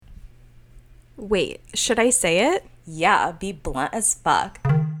Wait, should I say it? Yeah, be blunt as fuck.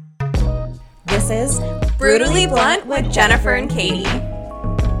 This is Brutally Blunt with Jennifer and Katie.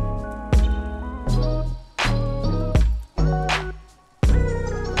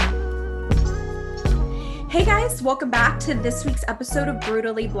 Hey guys, welcome back to this week's episode of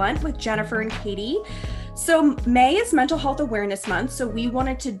Brutally Blunt with Jennifer and Katie. So May is Mental Health Awareness Month, so we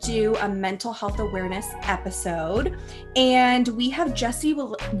wanted to do a mental health awareness episode. And we have Jessie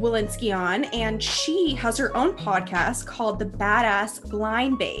Walensky on, and she has her own podcast called The Badass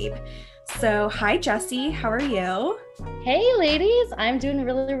Blind Babe. So hi Jessie, how are you? Hey ladies, I'm doing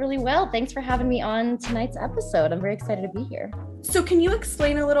really well. Thanks for having me on tonight's episode. I'm very excited to be here. So can you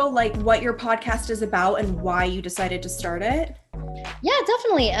explain a little like what your podcast is about and why you decided to start it? Yeah,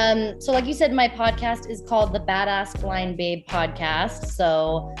 definitely. So like you said, my podcast is called the Badass Blind Babe Podcast.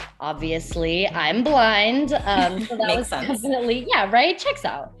 So obviously I'm blind. So that was sense. Definitely, yeah, right? Checks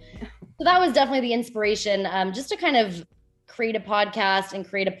out. So that was definitely the inspiration, just to kind of create a podcast and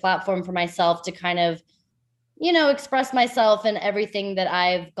create a platform for myself to kind of, express myself and everything that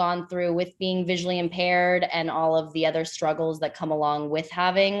I've gone through with being visually impaired and all of the other struggles that come along with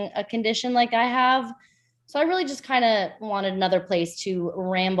having a condition like I have. So I really just kind of wanted another place to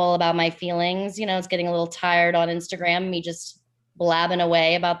ramble about my feelings. It's getting a little tired on Instagram, me just blabbing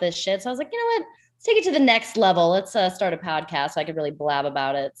away about this shit. So I was like, you know what? Let's take it to the next level. Let's start a podcast so I could really blab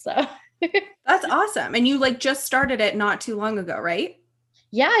about it. So That's awesome. And you just started it not too long ago, right?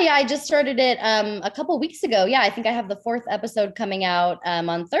 Yeah, I just started it a couple weeks ago. Yeah, I think I have the 4th episode coming out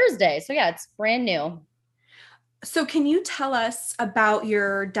on Thursday. So yeah, it's brand new. So can you tell us about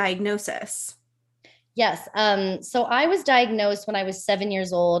your diagnosis? Yes. So I was diagnosed when I was 7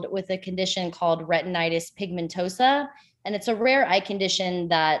 years old with a condition called retinitis pigmentosa. And it's a rare eye condition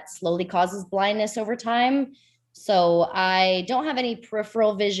that slowly causes blindness over time. So I don't have any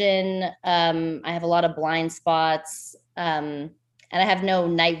peripheral vision. I have a lot of blind spots. And I have no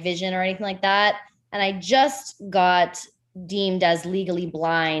night vision or anything like that. And I just got deemed as legally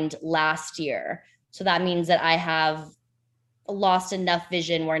blind last year. So that means that I have lost enough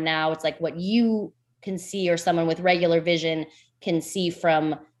vision where now it's like what you can see or someone with regular vision can see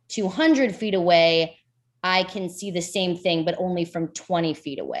from 200 feet away. I can see the same thing, but only from 20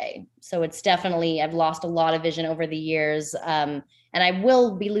 feet away. So it's definitely, I've lost a lot of vision over the years. And I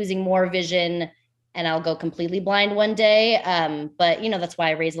will be losing more vision and I'll go completely blind one day. But, that's why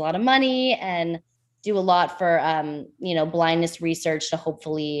I raise a lot of money and do a lot for, blindness research to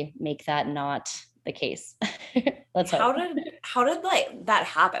hopefully make that not the case. Let's hope. How did that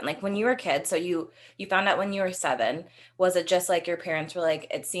happen? Like when you were a kid, so you found out when you were 7, was it just like your parents were like,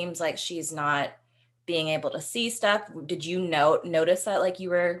 it seems like she's not being able to see stuff? Did you notice that like you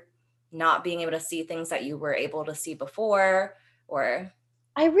were not being able to see things that you were able to see before, or?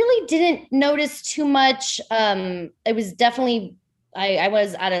 I really didn't notice too much. It was definitely, I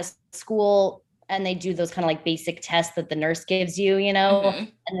was at a school and they do those kind of like basic tests that the nurse gives you, Mm-hmm.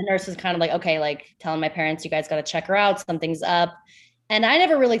 and the nurse was kind of like, okay, like telling my parents, you guys got to check her out. Something's up. And I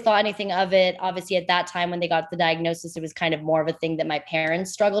never really thought anything of it. Obviously at that time when they got the diagnosis, it was kind of more of a thing that my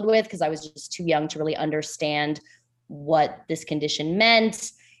parents struggled with because I was just too young to really understand what this condition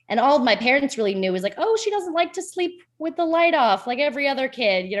meant. And all my parents really knew was like, oh, she doesn't like to sleep with the light off like every other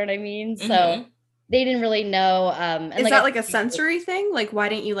kid. You know what I mean? Mm-hmm. So they didn't really know. And Is that like a sensory thing? Like, why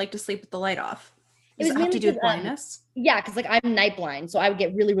didn't you like to sleep with the light off? Does it have to do with blindness? Yeah, because like I'm night blind. So I would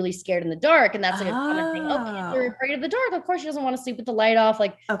get really scared in the dark. And that's like a common thing. Oh, kids are afraid of the dark. Of course she doesn't want to sleep with the light off.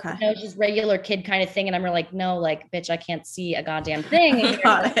 Like, okay. Just regular kid kind of thing. And I'm like, no, like, bitch, I can't see a goddamn thing. And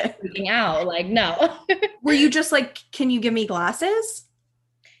Got it. Freaking out. Like, no. Were you just like, can you give me glasses?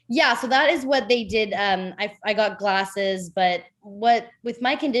 Yeah, so that is what they did. I got glasses, but with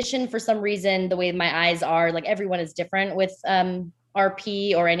my condition, for some reason, the way my eyes are, like everyone is different with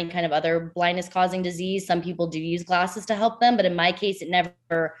RP or any kind of other blindness causing disease. Some people do use glasses to help them, but in my case, it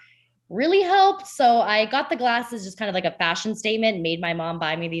never really helped. So I got the glasses just kind of like a fashion statement, made my mom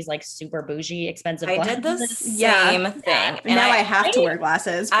buy me these like super bougie, expensive glasses. I did the same thing. And now I have to wear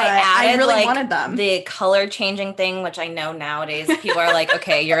glasses, but I really wanted them. The color changing thing, which I know nowadays people are like,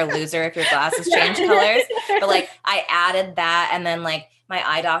 okay, you're a loser if your glasses change colors. But like I added that, and then like my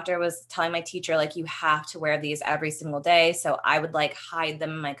eye doctor was telling my teacher, like, you have to wear these every single day. So I would like hide them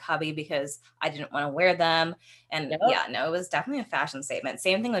in my cubby because I didn't want to wear them. And yeah, no, it was definitely a fashion statement.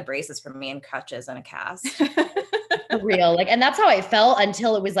 Same thing with braces for me and crutches and a cast. For real. Like, and that's how I felt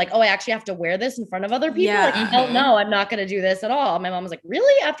until it was like, oh, I actually have to wear this in front of other people. Yeah. Like, hell no, I'm not going to do this at all. My mom was like,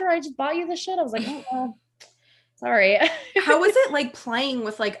 really? After I just bought you this shit? I was like, oh, sorry. How was it like playing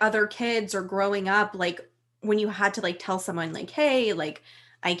with like other kids or growing up? Like when you had to like tell someone like, hey, like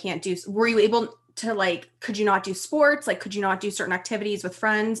I can't do, were you able to like, could you not do sports? Like, could you not do certain activities with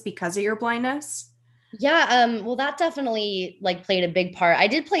friends because of your blindness? Yeah, well, that definitely like played a big part. I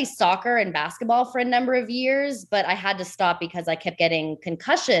did play soccer and basketball for a number of years, but I had to stop because I kept getting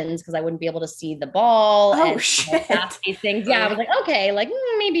concussions because I wouldn't be able to see the ball Oh, and shit. these things. Yeah, I was like, okay, like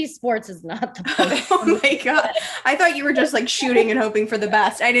maybe sports is not the place. Oh my God. I thought you were just like shooting and hoping for the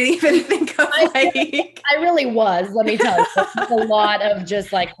best. I didn't even think of like. I really was, let me tell you. It's a lot of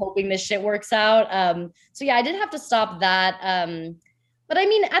just like hoping this shit works out. So yeah, I did have to stop that. But I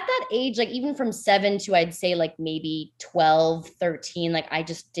mean, at that age, like even from 7 to I'd say like maybe 12, 13, like I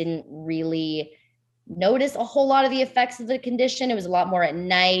just didn't really notice a whole lot of the effects of the condition. It was a lot more at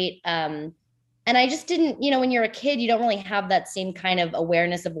night. And I just didn't, when you're a kid, you don't really have that same kind of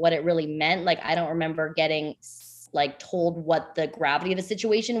awareness of what it really meant. Like I don't remember getting like told what the gravity of the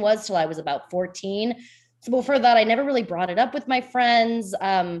situation was till I was about 14. So before that, I never really brought it up with my friends.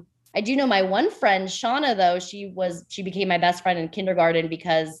 I do know my one friend, Shauna, though, she became my best friend in kindergarten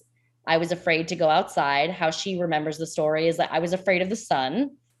because I was afraid to go outside. How she remembers the story is that I was afraid of the sun.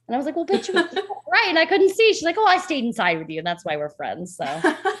 And I was like, well, bitch, right. And I couldn't see. She's like, oh, I stayed inside with you. And that's why we're friends.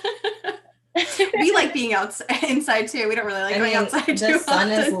 So we like being inside too. We don't really like going outside too The sun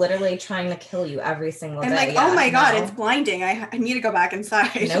often. is literally trying to kill you every single day. I'm like, oh my God, it's blinding. I need to go back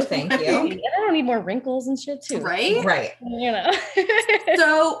inside. No, thank you. I don't need more wrinkles and shit too. Right? Right.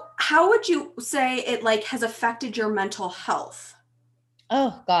 So how would you say it like has affected your mental health?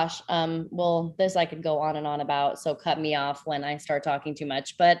 Oh gosh. Well, this I could go on and on about, so cut me off when I start talking too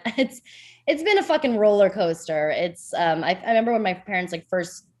much, but it's been a fucking roller coaster. It's I remember when my parents like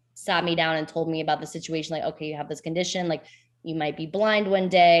first sat me down and told me about the situation, like, okay, you have this condition, like you might be blind one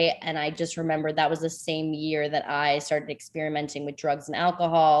day. And I just remember that was the same year that I started experimenting with drugs and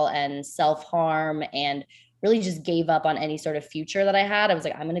alcohol and self-harm and really just gave up on any sort of future that I had. I was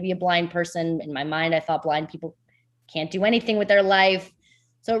like, I'm going to be a blind person. In my mind, I thought blind people can't do anything with their life.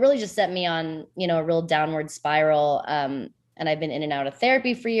 So it really just set me on, a real downward spiral. And I've been in and out of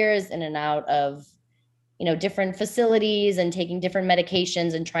therapy for years, in and out of different facilities and taking different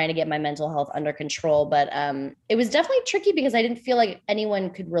medications and trying to get my mental health under control. But it was definitely tricky because I didn't feel like anyone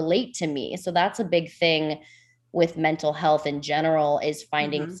could relate to me. So that's a big thing with mental health in general, is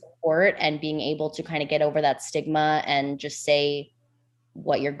finding support and being able to kind of get over that stigma and just say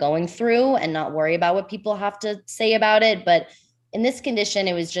what you're going through and not worry about what people have to say about it. But in this condition,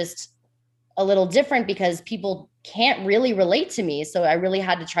 it was just a little different because people can't really relate to me. So I really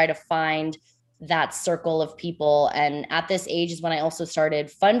had to try to find that circle of people. And at this age is when I also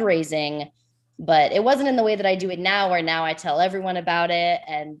started fundraising, but it wasn't in the way that I do it now, where now I tell everyone about it.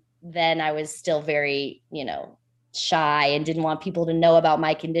 And then I was still very, shy and didn't want people to know about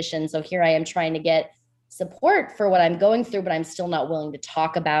my condition. So here I am trying to get support for what I'm going through, but I'm still not willing to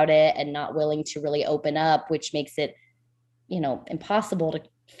talk about it and not willing to really open up, which makes it, impossible to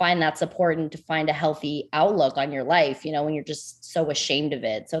find that support and to find a healthy outlook on your life, when you're just so ashamed of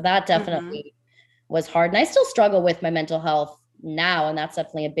it. So that definitely was hard. And I still struggle with my mental health now. And that's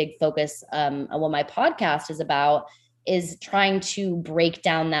definitely a big focus on what my podcast is about, is trying to break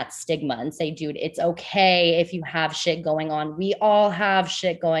down that stigma and say, dude, it's okay if you have shit going on. We all have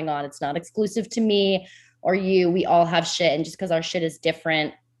shit going on. It's not exclusive to me or you. We all have shit. And just because our shit is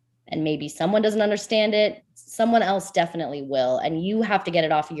different and maybe someone doesn't understand it, someone else definitely will. And you have to get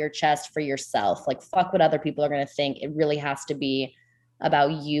it off of your chest for yourself. Like, fuck what other people are going to think. It really has to be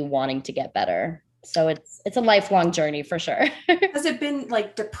about you wanting to get better. So it's a lifelong journey for sure. Has it been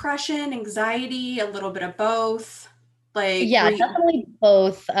like depression, anxiety, a little bit of both? Like, yeah, definitely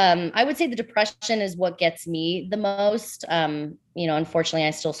both. I would say the depression is what gets me the most. Unfortunately,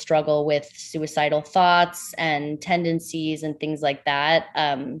 I still struggle with suicidal thoughts and tendencies and things like that.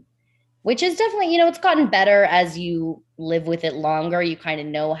 Which is definitely, it's gotten better as you live with it longer. You kind of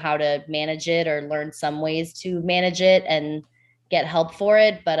know how to manage it or learn some ways to manage it and get help for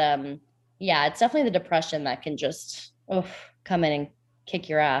it. But yeah, it's definitely the depression that can just come in and kick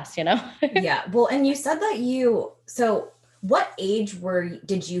your ass, Yeah. Well, and you said that so what age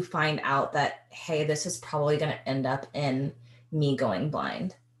did you find out that, hey, this is probably going to end up in me going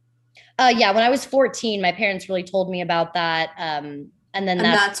blind? Yeah. When I was 14, my parents really told me about that. And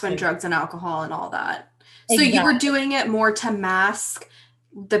that's when drugs and alcohol and all that. So Exactly. You were doing it more to mask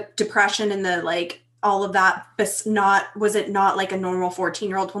the depression and the like all of that, but was it not like a normal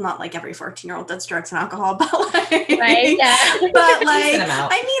 14-year-old? Well, not like every 14-year-old does drugs and alcohol, but like, right, yeah. But like,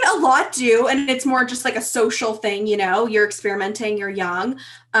 I mean, a lot do, and it's more just like a social thing, you're experimenting, you're young.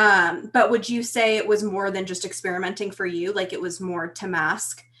 But would you say it was more than just experimenting for you? Like it was more to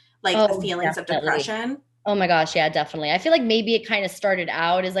mask like the feelings of depression? Oh my gosh, yeah, definitely. I feel like maybe it kind of started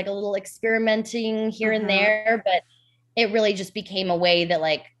out as like a little experimenting here and Mhm. there, but it really just became a way that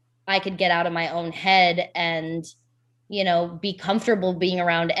like I could get out of my own head and, be comfortable being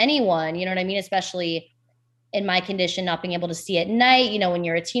around anyone, you know what I mean? Especially in my condition, not being able to see at night. When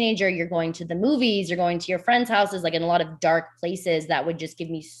you're a teenager, you're going to the movies, you're going to your friends' houses, like in a lot of dark places that would just give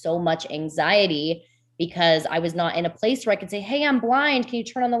me so much anxiety because I was not in a place where I could say, hey, I'm blind. Can you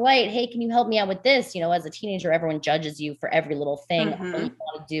turn on the light? Hey, can you help me out with this? As a teenager, everyone judges you for every little thing. All you Mhm.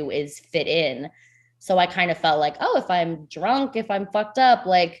 want to do is fit in. So I kind of felt like, oh, if I'm drunk, if I'm fucked up,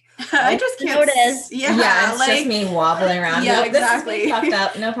 like no I one just will can't. notice. Yeah, Yeah, it's just like me wobbling around. yeah, Nope, this is me exactly. fucked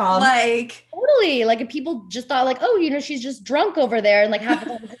up. No problem. Like Totally. Like if people just thought like, oh, she's just drunk over there. And like half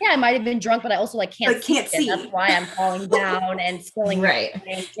the time, yeah, I might have been drunk, but I also like can't like see can't it. That's see. why I'm falling down and spilling my Right.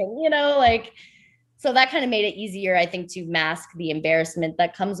 drink. And like so that kind of made it easier, I think, to mask the embarrassment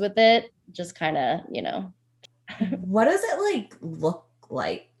that comes with it. Just kind of. What does it like look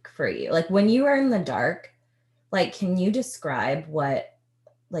like for you? Like when you are in the dark, like can you describe what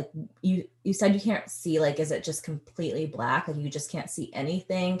like you said you can't see, like is it just completely black? Like you just can't see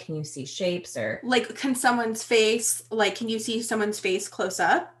anything? Can you see shapes or Like can someone's face, like can you see someone's face close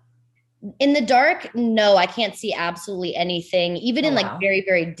up? In the dark, no, I can't see absolutely anything. Even oh in like wow. very,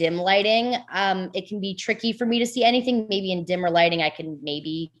 very dim lighting, it can be tricky for me to see anything. Maybe in dimmer lighting, I can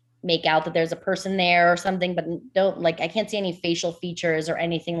maybe make out that there's a person there or something, but don't like I can't see any facial features or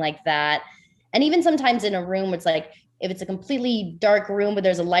anything like that. And even sometimes in a room, it's like if it's a completely dark room, but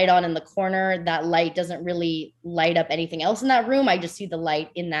there's a light on in the corner, that light doesn't really light up anything else in that room. I just see the light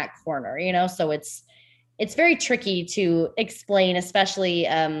in that corner. So it's very tricky to explain, especially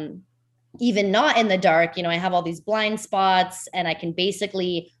even not in the dark. I have all these blind spots and I can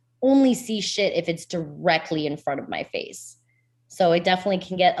basically only see shit if it's directly in front of my face. So it definitely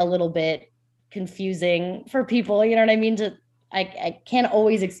can get a little bit confusing for people, you know what I mean? I can't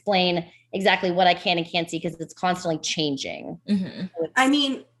always explain exactly what I can and can't see because it's constantly changing. Mm-hmm. So I it's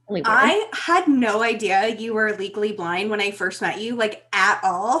mean, really weird. I had no idea you were legally blind when I first met you, like at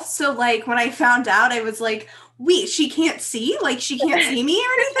all. So like when I found out, I was like, wait, she can't see? Like she can't see me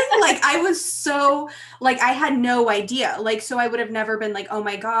or anything? Like I was so like I had no idea. Like so I would have never been like, oh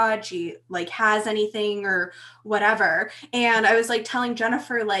my God, she like has anything or whatever. And I was like telling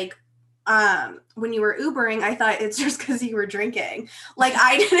Jennifer, like, when you were Ubering, I thought it's just because you were drinking. Like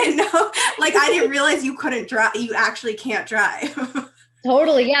I didn't know, like I didn't realize you couldn't drive, you actually can't drive.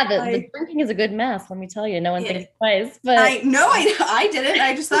 Totally. Yeah. The Like drinking is a good mess. Let me tell you, no one thinks it, twice, but I no, I didn't.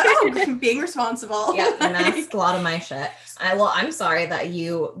 I just thought, oh, being responsible. Yeah, and Like, that's a lot of my shit. I'm sorry that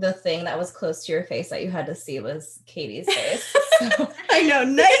the thing that was close to your face that you had to see was Katie's face. So I know,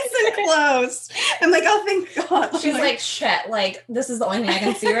 nice and close. I'm like, oh, thank God. she's like, shit, like this is the only thing I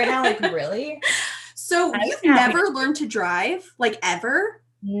can see right now. Like, really? so I was you've happy. never learned to drive, like ever?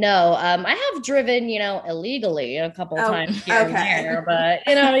 No, I have driven, illegally a couple Oh, times here and okay. there, but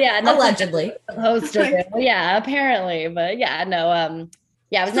yeah, nothing Allegedly. supposed to do. Well, yeah, apparently, but yeah, no,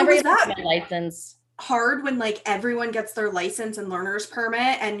 yeah, I was So never was able to that get my license. hard when like everyone gets their license and learner's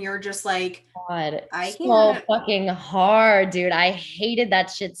permit and you're just like, God, I so can't. fucking hard, dude. I hated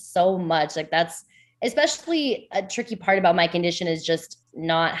that shit so much. Like that's especially a tricky part about my condition is just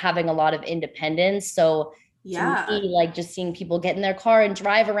not having a lot of independence. So to Yeah. me, like just seeing people get in their car and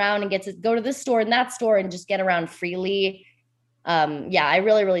drive around and get to go to this store and that store and just get around freely. Yeah, I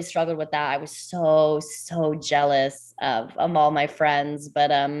really, really struggled with that. I was so jealous of all my friends, but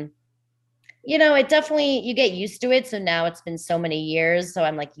it definitely you get used to it. So now it's been so many years. So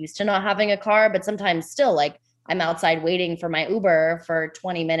I'm like used to not having a car, but sometimes still like I'm outside waiting for my Uber for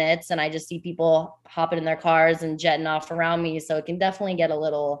 20 minutes and I just see people hopping in their cars and jetting off around me. So it can definitely get a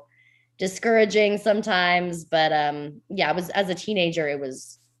little discouraging sometimes. But yeah, it was as a teenager, it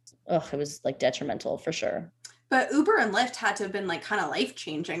was like detrimental for sure. But Uber and Lyft had to have been like kind of life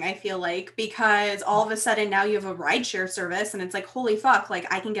changing, I feel like, because all of a sudden now you have a rideshare service and it's like, holy fuck,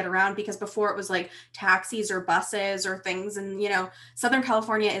 like I can get around because before it was like taxis or buses or things. And, Southern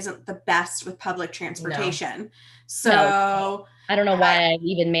California isn't the best with public No. transportation. No, So, I don't know I, why I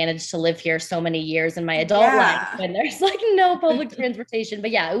even managed to live here so many years in my adult life yeah. when there's like no public transportation.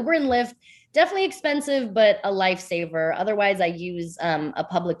 But yeah, Uber and Lyft, definitely expensive, but a lifesaver. Otherwise, I use a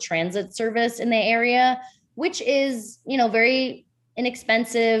public transit service in the area, which is, very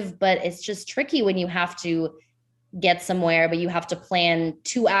inexpensive, but it's just tricky when you have to get somewhere, but you have to plan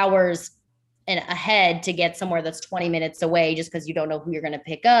 2 hours and ahead to get somewhere that's 20 minutes away just because you don't know who you're going to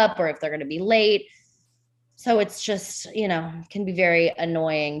pick up or if they're going to be late. So it's just, can be very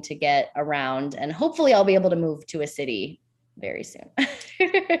annoying to get around. And hopefully I'll be able to move to a city very soon.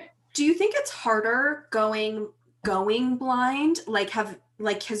 Do you think it's harder going blind?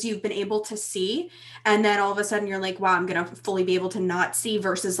 Because you've been able to see, and then all of a sudden you're like, wow, I'm gonna fully be able to not see,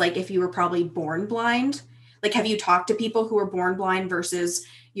 versus like if you were probably born blind? Like, have you talked to people who were born blind versus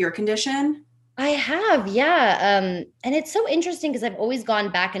your condition? I have, yeah. And it's so interesting because I've always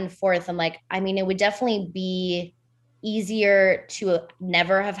gone back and forth. I'm like, I mean, it would definitely be easier to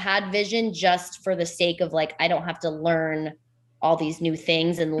never have had vision just for the sake of like, I don't have to learn all these new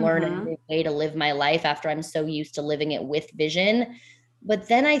things and learn a new way to live my life after I'm so used to living it with vision. But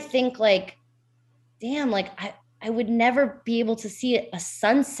then I think like, damn, like I would never be able to see a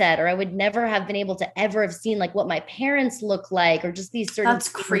sunset, or I would never have been able to ever have seen like what my parents look like, or just these certain That's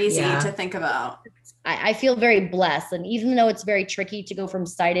crazy to think about. I feel very blessed. And even though it's very tricky to go from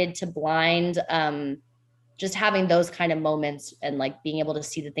sighted to blind, just having those kind of moments and like being able to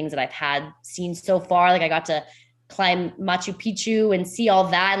see the things that I've had seen so far, like I got to climb Machu Picchu and see all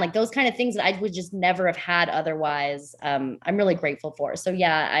that, and like those kind of things that I would just never have had otherwise. I'm really grateful for. So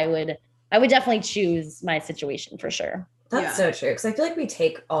yeah, I would definitely choose my situation for sure. That's so true. Cause I feel like we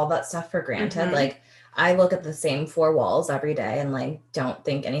take all that stuff for granted. Like I look at the same four walls every day and like, don't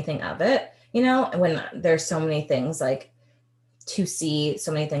think anything of it, you know, when there's so many things like to see,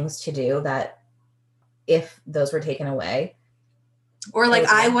 so many things to do, that if those were taken away. Or like,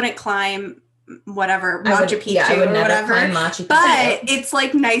 I wouldn't climb whatever, Machu Picchu or whatever, but it's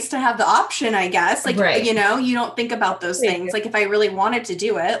like nice to have the option, I guess. Like, you know, you don't think about those things. Like if I really wanted to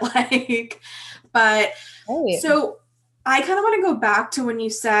do it, like, but so I kind of want to go back to when you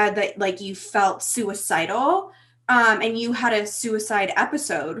said that like you felt suicidal, and you had a suicide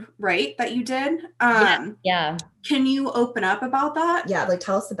episode, right? That you did. Yeah. Can you open up about that? Yeah. Like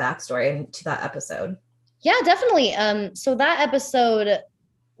tell us the backstory to that episode. Yeah, definitely. So that episode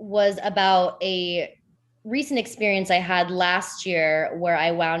was about a recent experience I had last year where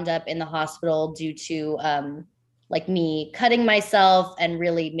I wound up in the hospital due to like me cutting myself and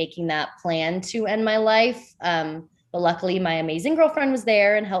really making that plan to end my life. But luckily my amazing girlfriend was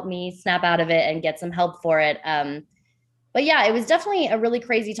there and helped me snap out of it and get some help for it. But yeah, it was definitely a really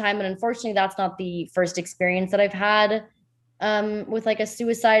crazy time. And unfortunately, that's not the first experience that I've had with like a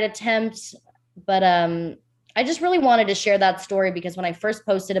suicide attempt. But I just really wanted to share that story because when I first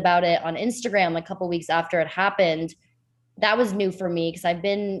posted about it on Instagram a couple weeks after it happened, that was new for me because I've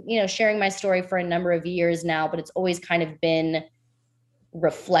been, you know, sharing my story for a number of years now, but it's always kind of been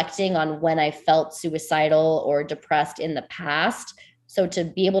reflecting on when I felt suicidal or depressed in the past. So to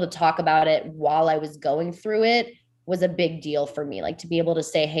be able to talk about it while I was going through it was a big deal for me. Like to be able to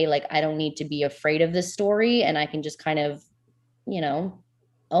say, hey, like, I don't need to be afraid of this story and I can just kind of, you know,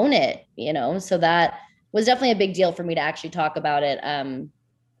 own it, you know? So that was definitely a big deal for me to actually talk about it.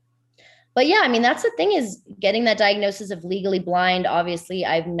 But yeah, I mean, that's the thing is getting that diagnosis of legally blind. Obviously,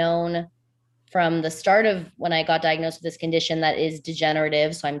 I've known from the start of when I got diagnosed with this condition that is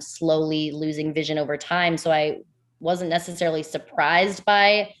degenerative. So I'm slowly losing vision over time. So I wasn't necessarily surprised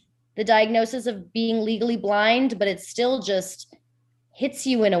by the diagnosis of being legally blind, but it still just hits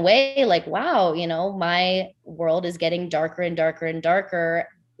you in a way like, wow, you know, my world is getting darker and darker and darker,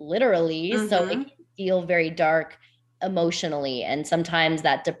 literally. So it can feel very dark emotionally. And sometimes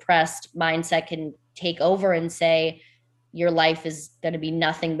that depressed mindset can take over and say, your life is going to be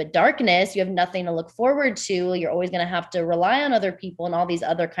nothing but darkness. You have nothing to look forward to. You're always going to have to rely on other people and all these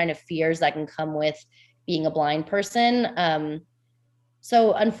other kind of fears that can come with being a blind person.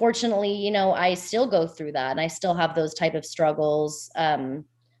 So unfortunately, you know, I still go through that and I still have those type of struggles. But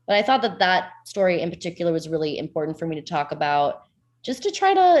I thought that that story in particular was really important for me to talk about, just to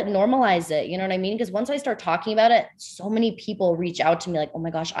try to normalize it. You know what I mean? Because once I start talking about it, so many people reach out to me like, oh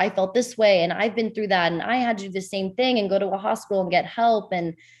my gosh, I felt this way and I've been through that and I had to do the same thing and go to a hospital and get help.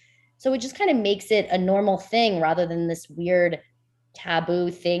 And so it just kind of makes it a normal thing rather than this weird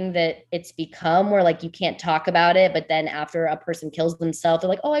taboo thing that it's become where like you can't talk about it. But then after a person kills themselves, they're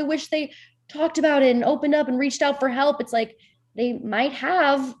like, oh, I wish they talked about it and opened up and reached out for help. It's like, they might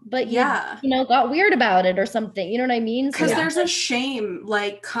have, but you know, got weird about it or something. You know what I mean? Because there's a shame,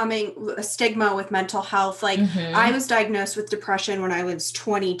 like a stigma with mental health. Like I was diagnosed with depression when I was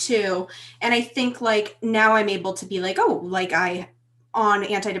 22. And I think like now I'm able to be like, oh, like I on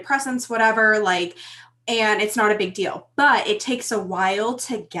antidepressants, whatever, like, and it's not a big deal, but it takes a while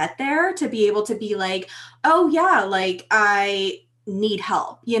to get there to be able to be like, oh yeah, like I need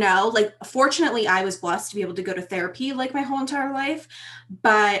help, you know, like fortunately I was blessed to be able to go to therapy like my whole entire life,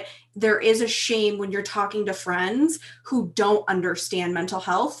 but there is a shame when you're talking to friends who don't understand mental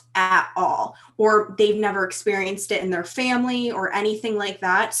health at all, or they've never experienced it in their family or anything like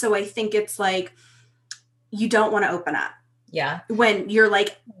that. So I think it's like, you don't want to open up. Yeah. When you're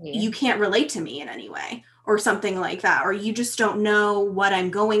like, you can't relate to me in any way or something like that, or you just don't know what I'm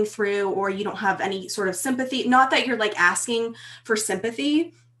going through, or you don't have any sort of sympathy. Not that you're like asking for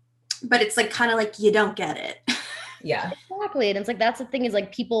sympathy, but it's like kind of like you don't get it. Yeah. Exactly. And it's like, that's the thing, is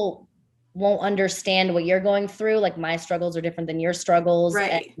like people won't understand what you're going through. Like my struggles are different than your struggles.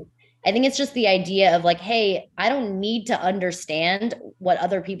 Right. And I think it's just the idea of like, hey, I don't need to understand what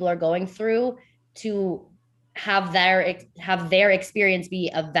other people are going through to have their experience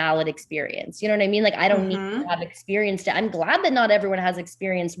be a valid experience. You know what I mean? Like I don't need to have experienced it. I'm glad that not everyone has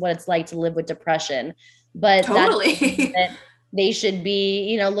experienced what it's like to live with depression, but Totally. that they should be,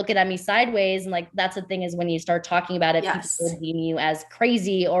 you know, looking at me sideways. And like, that's the thing, is when you start talking about it, Yes. people deem you as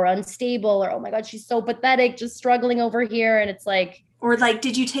crazy or unstable, or, oh my God, she's so pathetic, just struggling over here. And it's like, or like,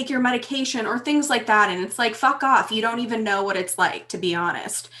 did you take your medication, or things like that? And it's like, fuck off. You don't even know what it's like, to be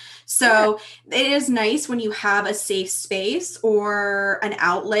honest. So it is nice when you have a safe space or an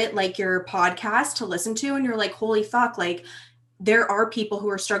outlet like your podcast to listen to, and you're like, holy fuck, like there are people who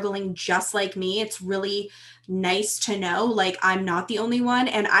are struggling just like me. It's really nice to know like I'm not the only one,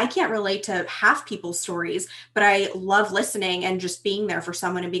 and I can't relate to half people's stories, but I love listening and just being there for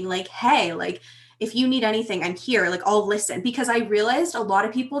someone and being like, hey, like if you need anything, I'm here, like I'll listen. Because I realized a lot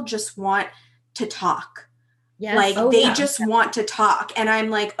of people just want to talk. yes. Like they just want to talk, and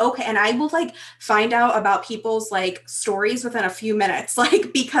I'm like, okay. And I will like find out about people's like stories within a few minutes,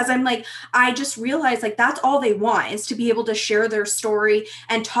 like because I'm like, I just realized like that's all they want, is to be able to share their story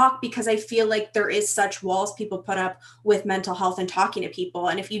and talk, because I feel like there is such walls people put up with mental health and talking to people.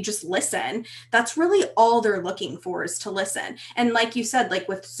 And if you just listen, that's really all they're looking for, is to listen. And like you said, like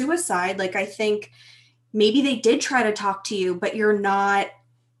with suicide, like I think maybe they did try to talk to you, but you're not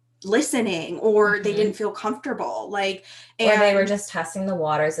listening, or they didn't feel comfortable, like, or they were just testing the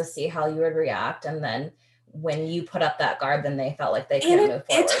waters to see how you would react. And then when you put up that guard, then they felt like they couldn't move forward.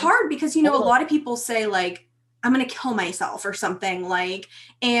 It's hard because, you know, a lot of people say like, I'm going to kill myself or something, like,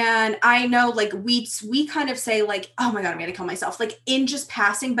 and I know like we kind of say like, oh my God, I'm going to kill myself, like in just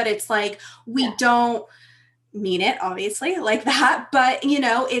passing, but it's like, we don't mean it obviously like that. But you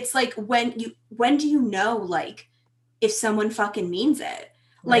know, it's like, when do you know, like if someone fucking means it?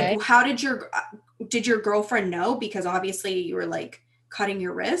 Like, right. How did your girlfriend know? Because obviously you were like cutting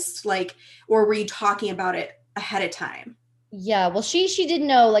your wrist, like, or were you talking about it ahead of time? Yeah, well, she didn't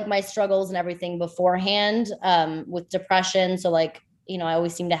know like my struggles and everything beforehand, with depression. So like, you know, I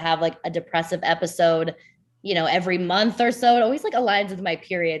always seem to have like a depressive episode, you know, every month or so. It always like aligns with my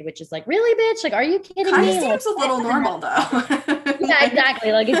period, which is like, really, bitch? Like, are you kidding Kind me? of seems like, a little normal though. Yeah,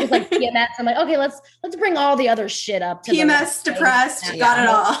 exactly. Like it's just like PMS. I'm like, okay, let's bring all the other shit up to PMS, depressed, got it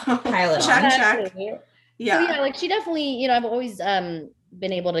all. Pile it on. Check. Yeah. So yeah, like she definitely, you know, I've always been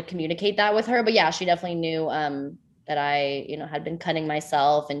able to communicate that with her. But yeah, she definitely knew that I, you know, had been cutting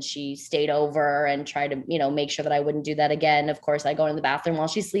myself, and she stayed over and tried to, you know, make sure that I wouldn't do that again. Of course, I go in the bathroom while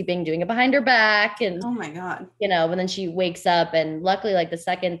she's sleeping, doing it behind her back. And oh my God. You know, but then she wakes up, and luckily, like the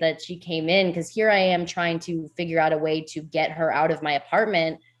second that she came in, because here I am trying to figure out a way to get her out of my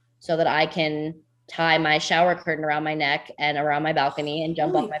apartment so that I can tie my shower curtain around my neck and around my balcony and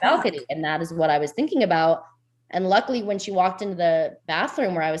jump off my balcony. And that is what I was thinking about. And luckily, when she walked into the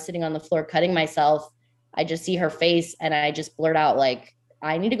bathroom where I was sitting on the floor cutting myself, I just see her face, and I just blurt out like,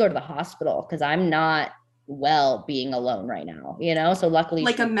 I need to go to the hospital because I'm not well being alone right now, you know? So luckily,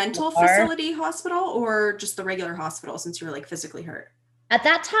 like a mental facility hospital, or just the regular hospital, since you were like physically hurt? At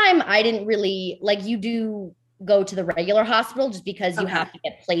that time, I didn't really like, you do go to the regular hospital just because you have to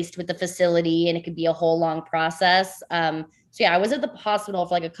get placed with the facility, and it could be a whole long process. So yeah, I was at the hospital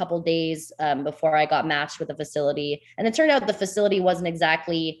for like a couple of days before I got matched with the facility. And it turned out the facility wasn't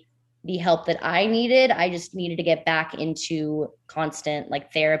exactly the help that I needed. I just needed to get back into constant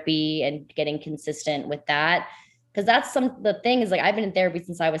like therapy and getting consistent with that. Cause that's the thing is like, I've been in therapy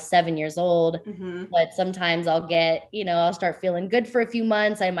since I was 7 years old, but sometimes I'll get, you know, I'll start feeling good for a few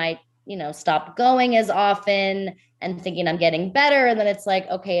months. I might, you know, stop going as often and thinking I'm getting better. And then it's like,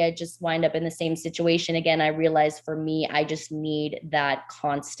 okay, I just wind up in the same situation again. I realized for me, I just need that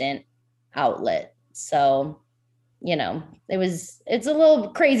constant outlet. So, you know, it's a little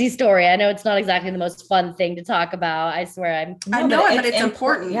crazy story. I know it's not exactly the most fun thing to talk about. I swear I know it, but it's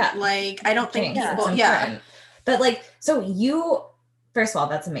important. Yeah. Like, I don't think people, But like, so you, first of all,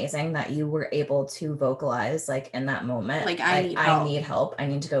 that's amazing that you were able to vocalize like in that moment, like I need help. I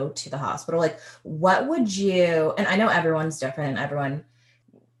need to go to the hospital. Like, what would you, and I know everyone's different and everyone,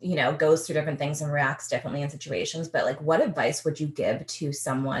 you know, goes through different things and reacts differently in situations, but like, what advice would you give to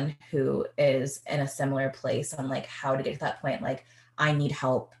someone who is in a similar place on like how to get to that point? Like, I need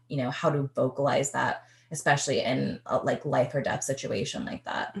help, you know, how to vocalize that especially in a like life or death situation like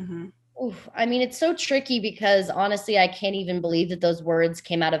that. Mm-hmm. Oof. I mean, it's so tricky because honestly, I can't even believe that those words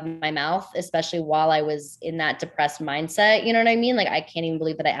came out of my mouth, especially while I was in that depressed mindset. You know what I mean? Like, I can't even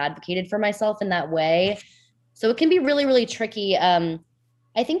believe that I advocated for myself in that way. So it can be really, really tricky.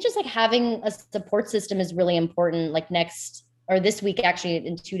 I think just like having a support system is really important. Like next or this week, actually,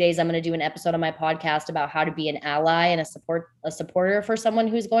 in 2 days, I'm going to do an episode on my podcast about how to be an ally and a supporter for someone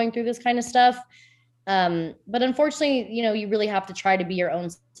who's going through this kind of stuff. But unfortunately, you really have to try to be your own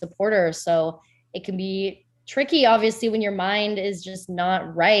supporter. So it can be tricky, obviously, when your mind is just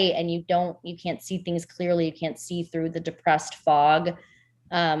not right and you can't see things clearly. You can't see through the depressed fog.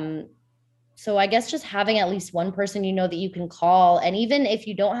 So I guess just having at least one person, that you can call. And even if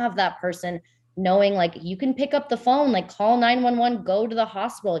you don't have that person, knowing like you can pick up the phone, like call 911, go to the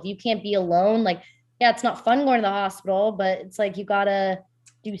hospital. If you can't be alone, like, yeah, it's not fun going to the hospital, but it's like, you gotta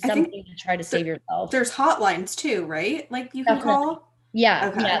do something to try to save yourself. There's hotlines too, right? Like you can call? Yeah.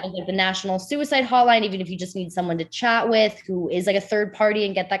 Okay. Yeah. Like the National Suicide Hotline, even if you just need someone to chat with who is like a third party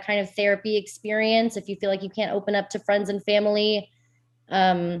and get that kind of therapy experience, if you feel like you can't open up to friends and family.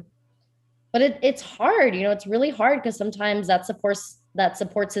 But it's hard, it's really hard because sometimes that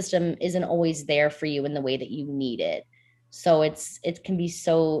support system isn't always there for you in the way that you need it. So it can be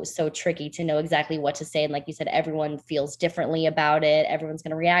so tricky to know exactly what to say. And like you said, everyone feels differently about it. Everyone's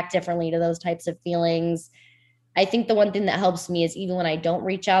going to react differently to those types of feelings. I think the one thing that helps me is even when I don't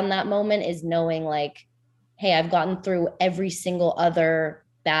reach out in that moment is knowing like, hey, I've gotten through every single other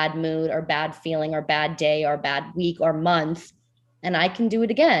bad mood or bad feeling or bad day or bad week or month, and I can do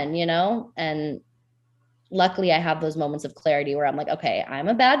it again, and luckily I have those moments of clarity where I'm like, okay, I'm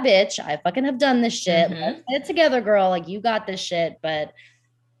a bad bitch. I fucking have done this shit. Mm-hmm. Let's get it together, girl. Like you got this shit. But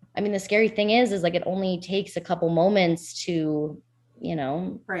I mean, the scary thing is like, it only takes a couple moments to,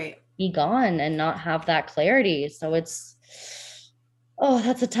 right, be gone and not have that clarity. So that's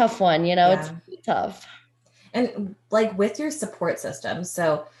a tough one. It's really tough. And like with your support system.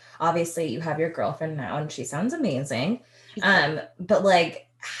 So obviously you have your girlfriend now and she sounds amazing. But like,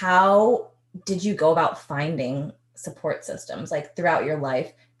 how did you go about finding support systems like throughout your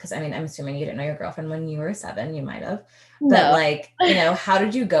life? Because I mean, I'm assuming you didn't know your girlfriend when you were 7, you might have, but like, how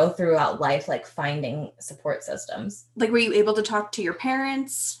did you go throughout life, like finding support systems? Like, were you able to talk to your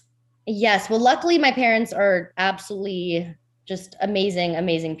parents? Yes. Well, luckily my parents are absolutely just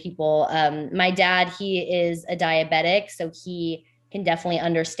amazing people. My dad, he is a diabetic, so he can definitely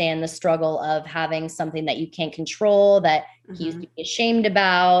understand the struggle of having something that you can't control, that he used to be ashamed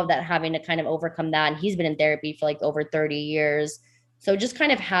about, that having to kind of overcome that. And he's been in therapy for like over 30 years. So just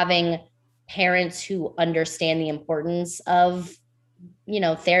kind of having parents who understand the importance of,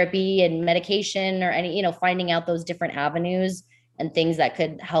 therapy and medication or any, finding out those different avenues and things that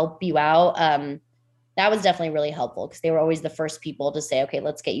could help you out. That was definitely really helpful because they were always the first people to say, okay,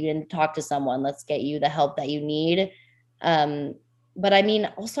 let's get you in to talk to someone. Let's get you the help that you need. But I mean,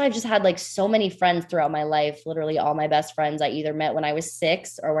 also I've just had like so many friends throughout my life. Literally all my best friends I either met when I was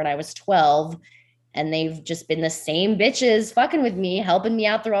 6 or when I was 12. And they've just been the same bitches fucking with me, helping me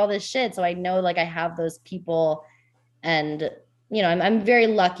out through all this shit. So I know like I have those people, and I'm very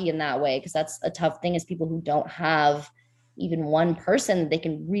lucky in that way, because that's a tough thing, is people who don't have even one person that they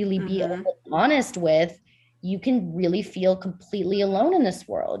can really be honest with. You can really feel completely alone in this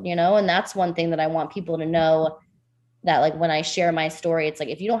world, and that's one thing that I want people to know, that like when I share my story, it's like,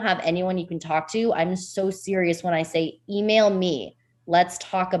 if you don't have anyone you can talk to, I'm so serious when I say, email me, let's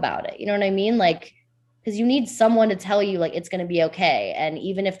talk about it. You know what I mean? Like, because you need someone to tell you like, it's going to be okay. And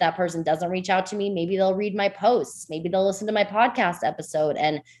even if that person doesn't reach out to me, maybe they'll read my posts, maybe they'll listen to my podcast episode,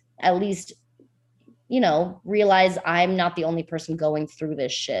 and at least, realize I'm not the only person going through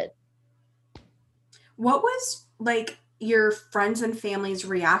this shit. What was like your friends and family's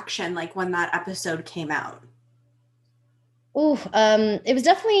reaction like when that episode came out? It was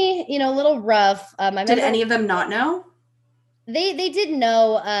definitely, a little rough. Did any of them not know? They did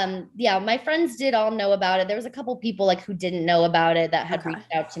know. Yeah, my friends did all know about it. There was a couple people like who didn't know about it that had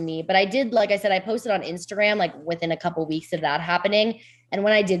reached out to me. But I did, like I said, I posted on Instagram like within a couple weeks of that happening. And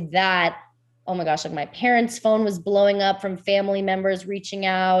when I did that, oh my gosh, like my parents' phone was blowing up from family members reaching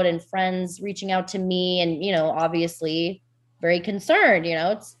out and friends reaching out to me. And, obviously very concerned,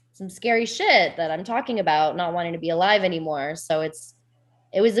 it's some scary shit that I'm talking about, not wanting to be alive anymore. So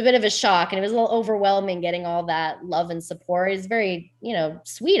it was a bit of a shock, and it was a little overwhelming getting all that love and support. It's very,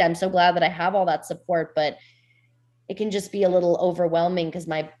 sweet. I'm so glad that I have all that support, but it can just be a little overwhelming, because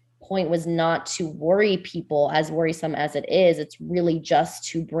my point was not to worry people, as worrisome as it is. It's really just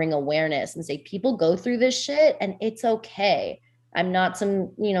to bring awareness and say, people go through this shit and it's okay. I'm not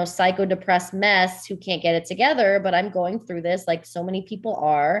some, psycho depressed mess who can't get it together, but I'm going through this like so many people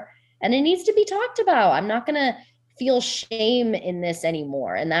are, and it needs to be talked about. I'm not going to feel shame in this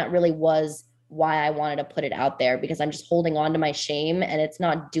anymore. And that really was why I wanted to put it out there, because I'm just holding on to my shame and it's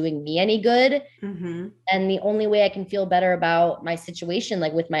not doing me any good. Mm-hmm. And the only way I can feel better about my situation,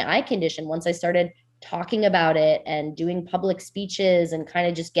 like with my eye condition, once I started talking about it and doing public speeches and kind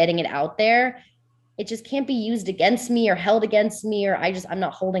of just getting it out there, it just can't be used against me or held against me, or I'm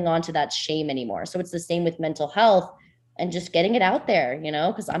not holding on to that shame anymore. So it's the same with mental health and just getting it out there,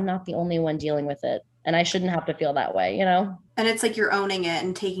 because I'm not the only one dealing with it and I shouldn't have to feel that way, And it's like you're owning it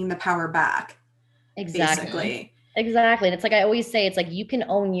and taking the power back. Exactly. Basically. Exactly. And it's like I always say, it's like you can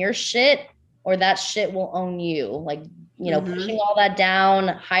own your shit or that shit will own you. Like, pushing all that down,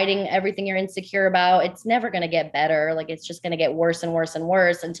 hiding everything you're insecure about, it's never going to get better. Like, it's just going to get worse and worse and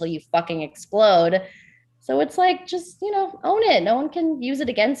worse until you fucking explode. So it's like, just, own it. No one can use it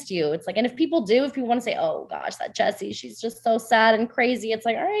against you. It's like, and if people want to say, oh gosh, that Jessie, she's just so sad and crazy. It's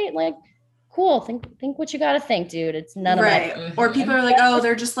like, all right, like, cool. Think what you got to think, dude. It's none of my. Or people are like, oh,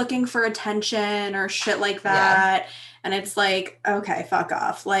 they're just looking for attention or shit like that. Yeah. And it's like, okay, fuck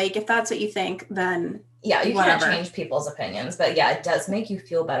off. Like, if that's what you think, then yeah, you can't change people's opinions. But yeah, it does make you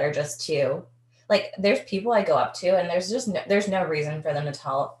feel better just to, like, there's people I go up to and there's no reason for me to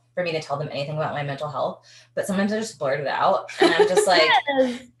tell them anything about my mental health. But sometimes I just blurt it out and I'm just like,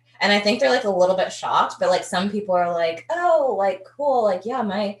 yes. And I think they're like a little bit shocked, but like some people are like, oh, like, cool. Like, yeah,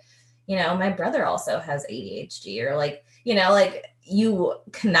 my brother also has ADHD, or like, like you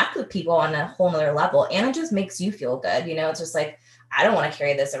connect with people on a whole nother level and it just makes you feel good. It's just like, I don't want to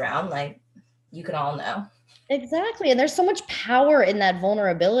carry this around. Like, you can all know. Exactly. And there's so much power in that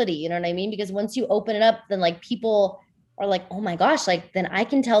vulnerability. You know what I mean? Because once you open it up, then like people are like, oh my gosh, like then I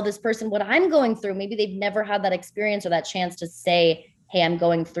can tell this person what I'm going through. Maybe they've never had that experience or that chance to say, hey, I'm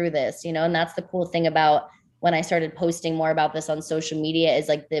going through this, and that's the cool thing about when I started posting more about this on social media, is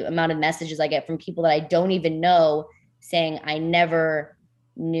like the amount of messages I get from people that I don't even know saying, I never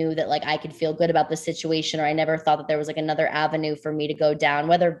knew that like I could feel good about the situation, or I never thought that there was like another avenue for me to go down,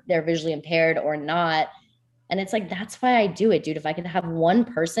 whether they're visually impaired or not. And it's like, that's why I do it, dude. If I could have one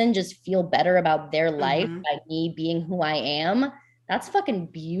person just feel better about their life by me being who I am, that's fucking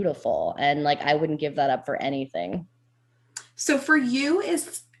beautiful. And like, I wouldn't give that up for anything. So for you,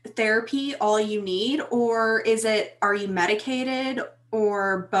 is therapy all you need, or are you medicated,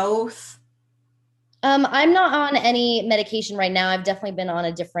 or both? I'm not on any medication right now. I've definitely been on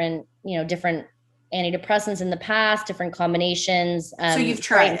a different antidepressants in the past, different combinations. So you've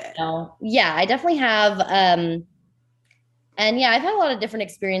tried it? Yeah, I definitely have. And yeah, I've had a lot of different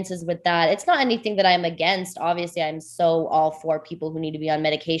experiences with that. It's not anything that I'm against. Obviously, I'm so all for people who need to be on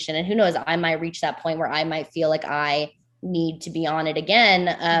medication, and who knows, I might reach that point where I might feel like I need to be on it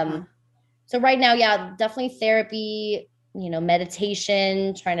again. So right now, yeah, definitely therapy,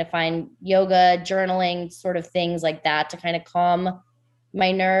 meditation, trying to find yoga, journaling, sort of things like that to kind of calm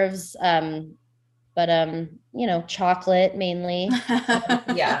my nerves. But chocolate mainly.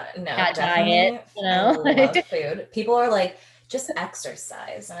 Yeah, no, diet, I love food. People are like, just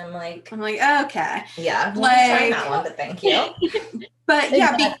exercise, and I'm like, okay, yeah, like, trying that one, but thank you. But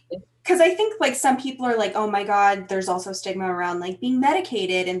yeah, because I think like some people are like, oh my God, there's also stigma around like being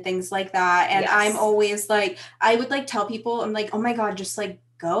medicated and things like that. And yes. I'm always like, I would like tell people, I'm like, oh my God, just like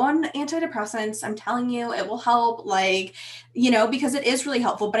go on antidepressants. I'm telling you, it will help, like, because it is really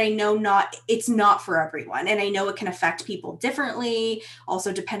helpful, but I know it's not for everyone. And I know it can affect people differently,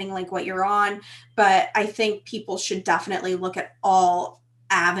 also depending like what you're on. But I think people should definitely look at all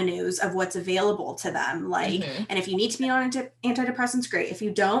avenues of what's available to them. Like, and if you need to be on antidepressants, great. If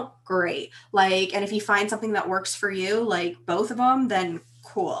you don't, great. Like, and if you find something that works for you, like both of them, then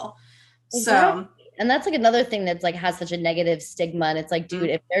cool. Exactly. So, and that's like another thing that's like has such a negative stigma. And it's like, dude,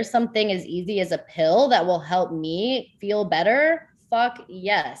 if there's something as easy as a pill that will help me feel better, fuck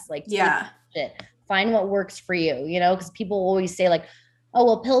yes. Like, yeah, shit. Find what works for you, because people always say like, oh,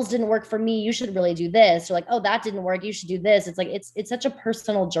 well, pills didn't work for me, you should really do this. Or like, oh, that didn't work, you should do this. It's like, it's such a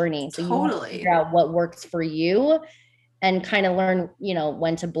personal journey. So you have to figure out what works for you and kind of learn,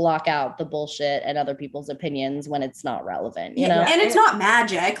 when to block out the bullshit and other people's opinions when it's not relevant, you know? And it's not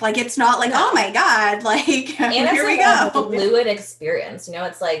magic. Like, it's not like, oh my God, like, and here we go. It's a fluid experience.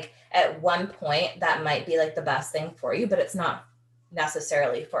 It's like at one point that might be like the best thing for you, but it's not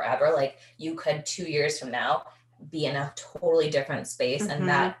necessarily forever. Like, you could 2 years from now be in a totally different space and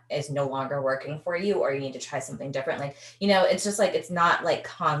that is no longer working for you, or you need to try something different. Like, it's just like, it's not like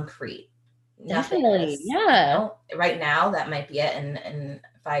concrete. Definitely. Yeah. Right now that might be it. In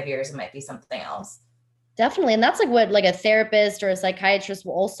 5 years, it might be something else. Definitely. And that's like what like a therapist or a psychiatrist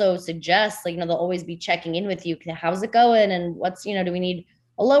will also suggest. Like, they'll always be checking in with you. How's it going? And what's, do we need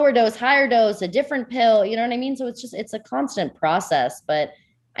a lower dose, higher dose, a different pill? You know what I mean? So it's a constant process. But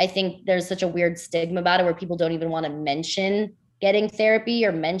I think there's such a weird stigma about it where people don't even want to mention getting therapy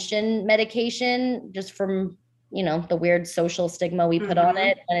or mention medication just from, the weird social stigma we put on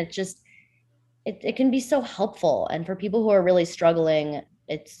it. And it can be so helpful. And for people who are really struggling,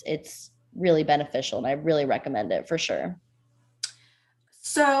 it's really beneficial, and I really recommend it for sure.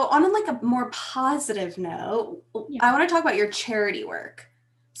 So on a more positive note, I want to talk about your charity work.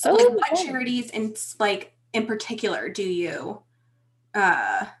 So what charities in particular do you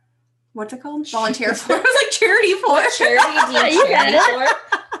what's it called? Volunteer for? I was like charity for. What charity do you charity for?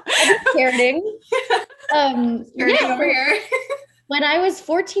 Charity over here. When I was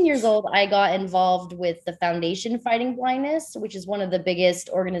 14 years old, I got involved with the Foundation Fighting Blindness, which is one of the biggest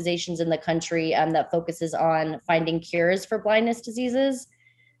organizations in the country that focuses on finding cures for blindness diseases.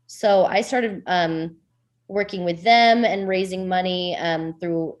 So I started working with them and raising money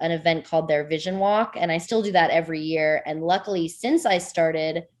through an event called their Vision Walk. And I still do that every year. And luckily, since I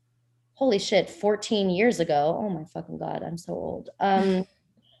started, 14 years ago, oh my fucking God, I'm so old.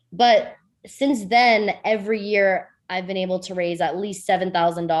 But since then, every year, I've been able to raise at least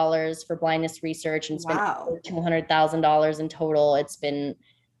 $7,000 for blindness research and spend $200,000 in total. It's been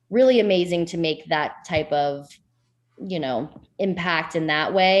really amazing to make that type of, impact in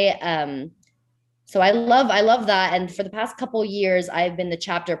that way. So I love that. And for the past couple of years, I've been the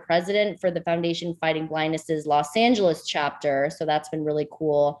chapter president for the Foundation Fighting Blindness's Los Angeles chapter. So that's been really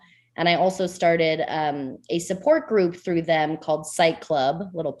cool. And I also started a support group through them called Sight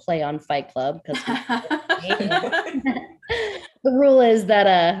Club, little play on Fight Club, because the rule is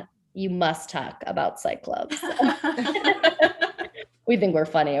that you must talk about Sight Clubs. We think we're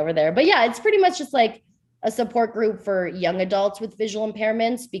funny over there. But yeah, it's pretty much just like a support group for young adults with visual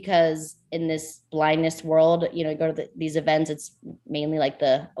impairments, because in this blindness world, you go to these events, it's mainly like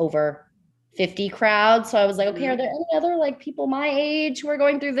the over 50 crowd. So I was like, okay, are there any other people my age who are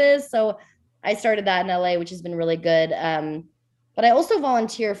going through this? So I started that in LA, which has been really good. But I also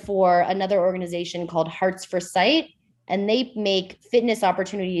volunteer for another organization called Hearts for Sight, and they make fitness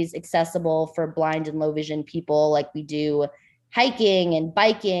opportunities accessible for blind and low vision people. Like we do hiking and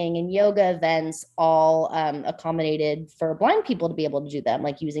biking and yoga events, all accommodated for blind people to be able to do them,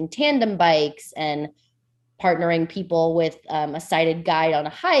 like using tandem bikes and partnering people with a sighted guide on a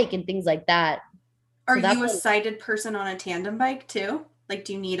hike and things like that. Are you a sighted person on a tandem bike too?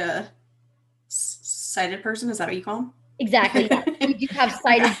 Do you need a sighted person? Is that what you call them? Exactly. Yeah. We do have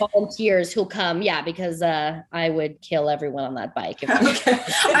sighted volunteers who'll come. Yeah, because I would kill everyone on that bike. Okay.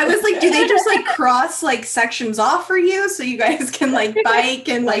 I was like, do they just cross sections off for you so you guys can bike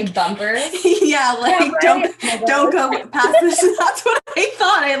and bumpers? Yeah, right? don't go past this. That's what I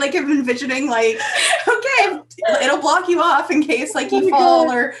thought. I am envisioning okay, it'll block you off in case you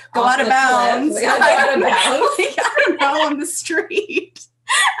fall or go out of bounds. I don't know, on the street.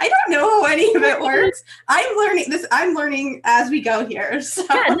 I don't know how any of it works. I'm learning as we go here. So.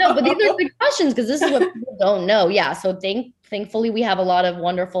 Yeah, no, but these are good questions because this is what people don't know. Yeah. So thankfully we have a lot of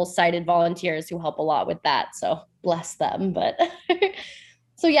wonderful sighted volunteers who help a lot with that. So bless them. But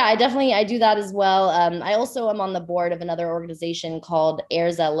so yeah, I do that as well. I also am on the board of another organization called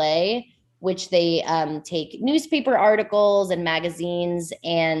Airs LA, which they take newspaper articles and magazines,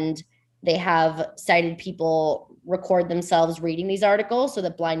 and they have sighted people record themselves reading these articles so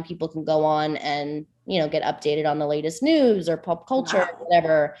that blind people can go on and, get updated on the latest news or pop culture or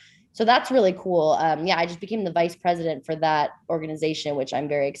whatever. So that's really cool. I just became the vice president for that organization, which I'm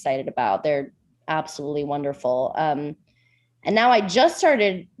very excited about. They're absolutely wonderful. And now I just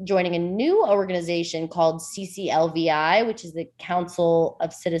started joining a new organization called CCLVI, which is the Council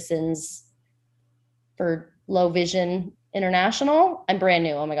of Citizens for Low Vision International. I'm brand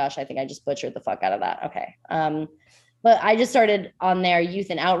new. Oh my gosh, I think I just butchered the fuck out of that. Okay. But I just started on their youth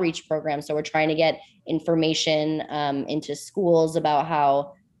and outreach program. So we're trying to get information into schools about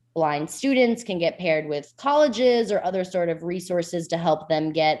how blind students can get paired with colleges or other sort of resources to help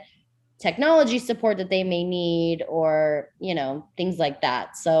them get technology support that they may need, or, things like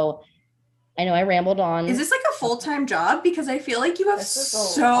that. So I know I rambled on. Is this a full-time job? Because I feel like you have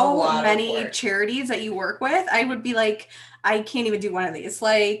so many charities that you work with. I would be I can't even do one of these.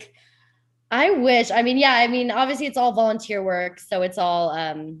 I wish. Obviously it's all volunteer work. So it's all,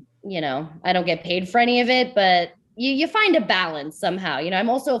 I don't get paid for any of it, but you find a balance somehow. I'm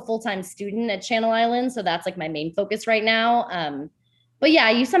also a full-time student at Channel Islands. So that's my main focus right now. But yeah,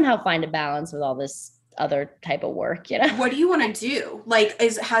 you somehow find a balance with all this other type of work, you know? What do you want to do? Like,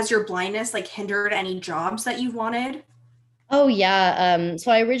 has your blindness like hindered any jobs that you wanted? Oh yeah.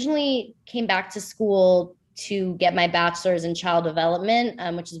 So I originally came back to school to get my bachelor's in child development,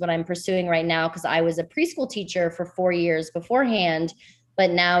 which is what I'm pursuing right now because I was a preschool teacher for 4 years beforehand.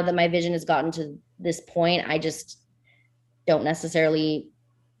 But now that my vision has gotten to this point, I just don't necessarily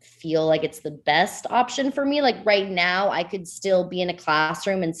feel like it's the best option for me. Like right now, I could still be in a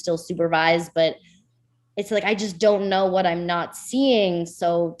classroom and still supervise, but it's like I just don't know what I'm not seeing.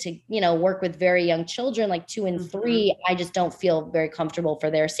 So to, work with very young children like 2 and 3, I just don't feel very comfortable for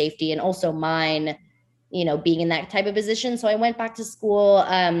their safety and also mine, being in that type of position. So I went back to school.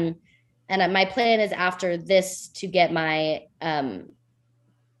 And my plan is after this to get my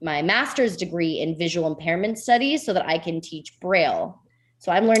my master's degree in visual impairment studies so that I can teach Braille.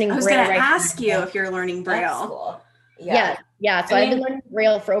 So I'm learning I was Braille. going to ask you if you're learning Braille. That's cool. Yeah. So I've been learning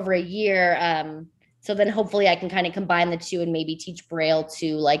Braille for over a year. So then hopefully I can kind of combine the two and maybe teach Braille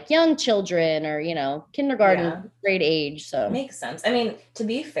to like young children or, kindergarten grade age. So makes sense. I mean, to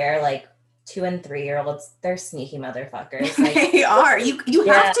be fair, like 2 and 3-year-olds, they're sneaky motherfuckers. Like, they are. You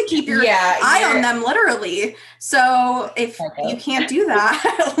have to keep your eye on them, literally. So if you can't do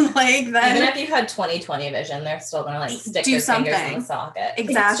that, like then even if you've had 20/20 vision, they're still gonna like stick their fingers in the socket.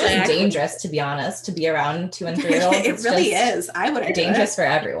 Exactly. It's just dangerous, to be honest, to be around 2 and 3-year-olds. It really is. I would dangerous for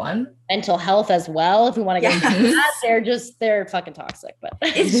everyone. Mental health as well. If we want to get into that, they're fucking toxic. But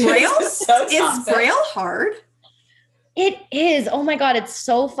is Braille hard? It is. Oh my God. It's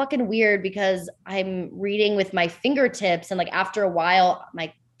so fucking weird because I'm reading with my fingertips and like after a while,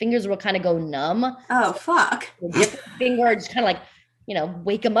 my fingers will kind of go numb. Oh, fuck. Finger just kind of like,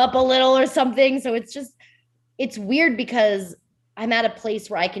 wake them up a little or something. So it's weird because I'm at a place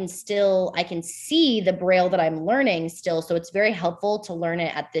where I can see the Braille that I'm learning still. So it's very helpful to learn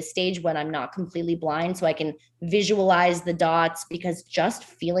it at this stage when I'm not completely blind. So I can visualize the dots because just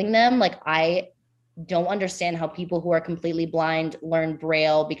feeling them, like I don't understand how people who are completely blind learn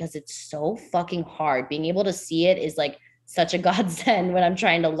Braille because it's so fucking hard. Being able to see it is like such a godsend when I'm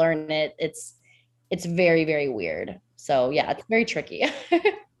trying to learn it. It's very, very weird. So yeah, it's very tricky.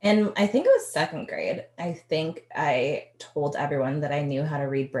 And I think it was 2nd grade. I think I told everyone that I knew how to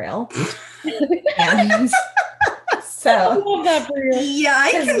read Braille. And so I love that for you.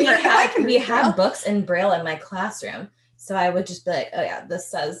 Yeah, we had books in Braille in my classroom. So I would just be like, oh yeah, this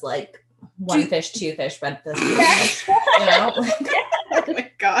says like 1 fish, 2 fish, red fish, 2 fish. Oh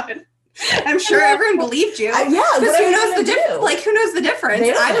my God. I'm sure everyone believed you. Because who knows the difference? Like, who knows the difference?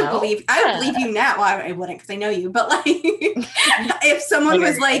 I would Yeah. believe you now. Well, I wouldn't because I know you. But like, if someone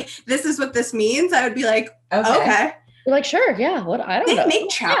was like, "This is what this means," I would be like, "Okay." You're like, sure, yeah. What? I don't know. They make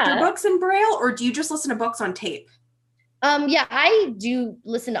chapter books in Braille, or do you just listen to books on tape? Yeah, I do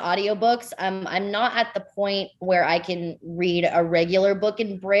listen to audiobooks. I'm not at the point where I can read a regular book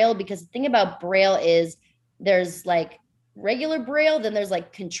in Braille because the thing about Braille is there's like regular Braille, then there's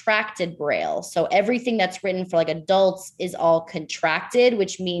like contracted Braille. So everything that's written for like adults is all contracted,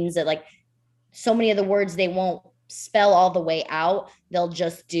 which means that like so many of the words they won't spell all the way out. They'll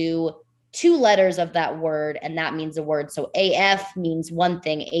just do 2 letters of that word, and that means a word. So AF means one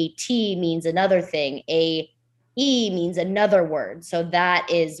thing, AT means another thing, AE means another word. So that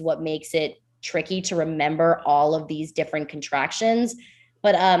is what makes it tricky to remember all of these different contractions.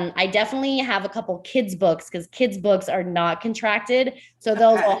 But I definitely have a couple kids books because kids books are not contracted. So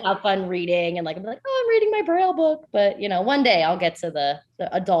those will have fun reading and like, I'm like, oh, I'm reading my Braille book. But one day I'll get to the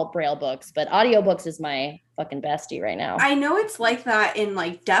adult Braille books, but audiobooks is my fucking bestie right now. I know it's like that in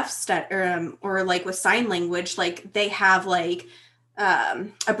like or like with sign language, like they have like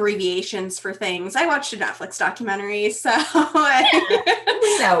abbreviations for things. I watched a Netflix documentary, so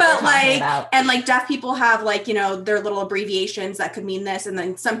but like and like deaf people have like their little abbreviations that could mean this, and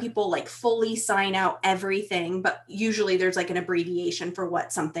then some people like fully sign out everything, but usually there's like an abbreviation for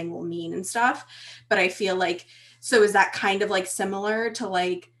what something will mean and stuff. But I feel like, so is that kind of like similar to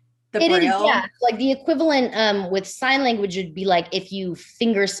like the Braille? Yeah. Like the equivalent with sign language would be like if you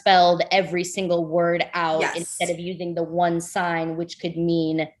finger spelled every single word out instead of using the one sign, which could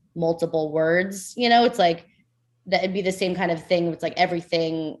mean multiple words. It's like that'd be the same kind of thing. It's like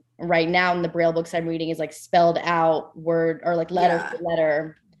everything right now in the Braille books I'm reading is like spelled out word or like letter for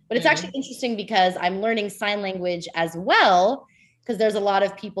letter. But it's actually interesting because I'm learning sign language as well, because there's a lot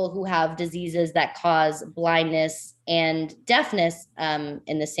of people who have diseases that cause blindness and deafness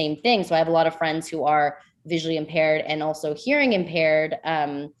in the same thing. So I have a lot of friends who are visually impaired and also hearing impaired.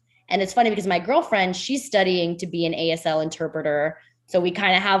 And it's funny because my girlfriend, she's studying to be an ASL interpreter. So we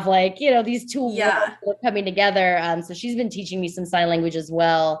kind of have like, these two worlds coming together. So she's been teaching me some sign language as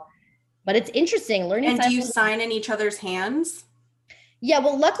well. But it's interesting learning. And do you sign in each other's hands? Yeah,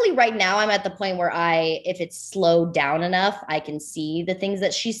 well, luckily right now I'm at the point where if it's slowed down enough, I can see the things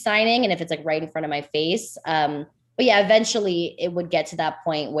that she's signing, and if it's like right in front of my face. But yeah, eventually it would get to that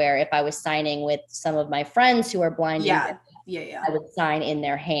point where if I was signing with some of my friends who are blind, yeah, I would sign in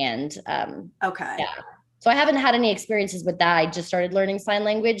their hand. Okay. Yeah. So I haven't had any experiences with that. I just started learning sign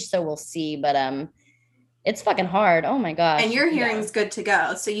language, so we'll see. But it's fucking hard. Oh my gosh. And your hearing's good to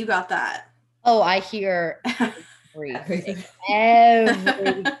go, so you got that. Oh, I hear everything.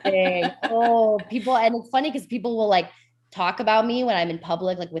 Everything. Oh, people, and it's funny because people will like talk about me when I'm in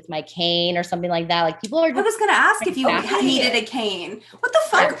public, like with my cane or something like that. Like people are. I was gonna ask if you needed a cane. What the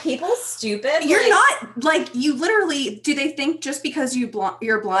fuck? Are people stupid? You're not like you. Literally, do they think just because you're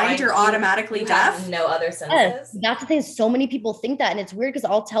blind, you're automatically deaf? Have no other senses. Yes, that's the thing. So many people think that, and it's weird because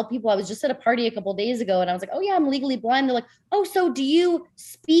I'll tell people. I was just at a party a couple of days ago, and I was like, "Oh yeah, I'm legally blind." They're like, "Oh, so do you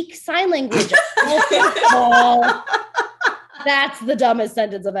speak sign language?" Oh, that's the dumbest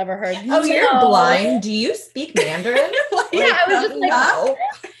sentence I've ever heard. Oh, you're blind. Do you speak Mandarin? Yeah, I was just like, I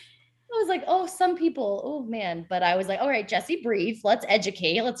was like, oh, some people, oh man. But I was like, all right, Jesse, breathe. Let's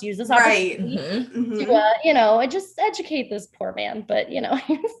educate. Let's use this opportunity to, just educate this poor man. But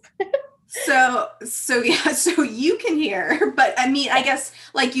So yeah, so you can hear, but I mean, I guess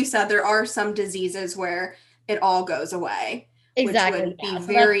like you said, there are some diseases where it all goes away. Exactly. Which would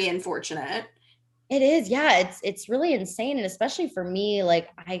be very unfortunate. It is. Yeah. It's really insane. And especially for me, like,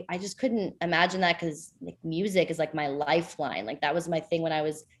 I just couldn't imagine that because like music is like my lifeline. Like that was my thing when I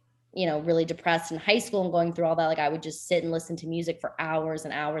was, really depressed in high school and going through all that. Like I would just sit and listen to music for hours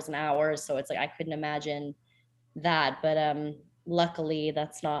and hours and hours. So it's like, I couldn't imagine that, but, luckily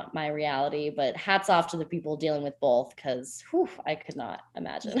that's not my reality, but hats off to the people dealing with both. Cause I could not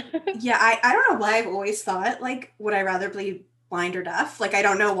imagine. Yeah. I don't know why I've always thought like, would I rather be blind or deaf? Like, I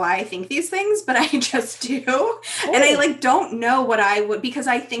don't know why I think these things, but I just do. And I like, don't know what I would, because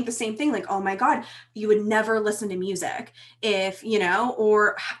I think the same thing, like, oh my God, you would never listen to music if,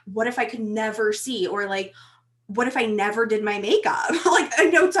 or what if I could never see, or like, what if I never did my makeup? Like, I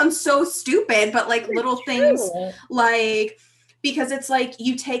know it sounds so stupid, but like little things like, because it's like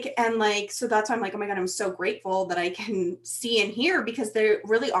you take and like, so that's why I'm like, oh my God, I'm so grateful that I can see and hear, because there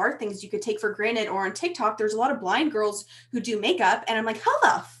really are things you could take for granted. Or on TikTok, there's a lot of blind girls who do makeup. And I'm like, how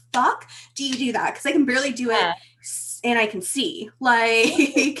the fuck do you do that? Because I can barely do it and I can see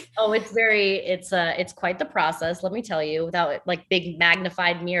like. Oh, it's quite the process, let me tell you, without like big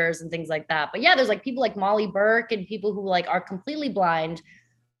magnified mirrors and things like that. But yeah, there's like people like Molly Burke and people who like are completely blind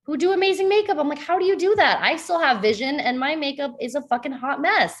who do amazing makeup. I'm like, how do you do that? I still have vision and my makeup is a fucking hot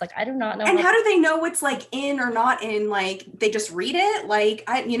mess. Like, I do not know. And how do they know what's like in or not in? Like, they just read it? Like,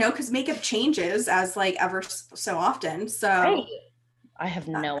 because makeup changes as like ever so often. So right. I have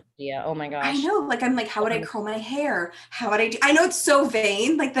no idea. Oh my gosh. I know. Like, I'm like, how would I curl my hair? How would I do? I know it's so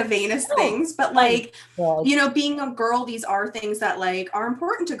vain, like the vainest things, but like, being a girl, these are things that like are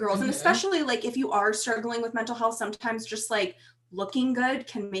important to girls. And especially like if you are struggling with mental health, sometimes just like looking good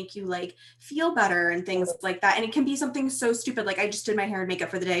can make you like feel better and things like that. And it can be something so stupid. Like I just did my hair and makeup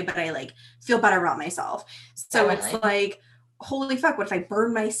for the day, but I like feel better about myself. So it's like, holy fuck, what if I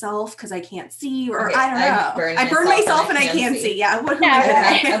burn myself because I can't see? Or I don't know. I burn myself and I can't see. Yeah. What I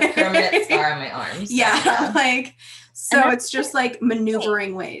have a permanent scar on my arms. Yeah. Like, so it's just like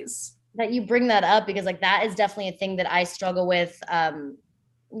maneuvering ways. That you bring that up, because like that is definitely a thing that I struggle with,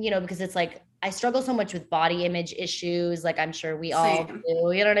 because it's like, I struggle so much with body image issues. Like I'm sure we all do,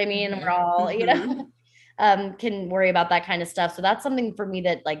 you know what I mean? We're all, can worry about that kind of stuff. So that's something for me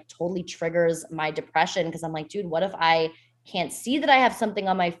that like totally triggers my depression. Cause I'm like, dude, what if I can't see that I have something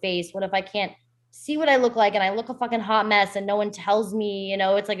on my face? What if I can't see what I look like and I look a fucking hot mess and no one tells me,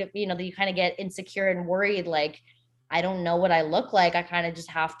 it's like, that you kind of get insecure and worried. Like, I don't know what I look like. I kind of just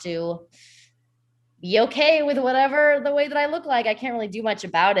have to be okay with whatever the way that I look like. I can't really do much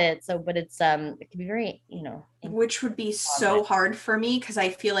about it. So, but it's, it can be very, which would be so hard for me, because I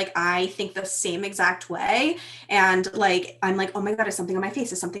feel like I think the same exact way. And like, I'm like, oh my God, is something on my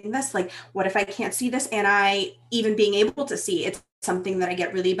face? Is something this? Like, what if I can't see this? And I, even being able to see, it's something that I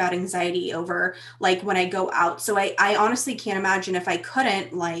get really bad anxiety over, like when I go out. So I honestly can't imagine if I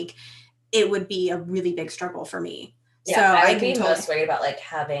couldn't, like, it would be a really big struggle for me. Yeah, so I would be most worried about like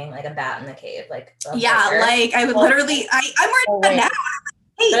having like a bat in the cave, like like I would literally I'm worried about now.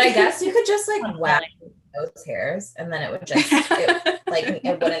 But I guess you could just like whack nose hairs, and then it would just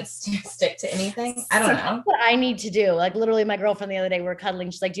it wouldn't stick to anything. I don't know. That's what I need to do. Like literally my girlfriend the other day, we were cuddling.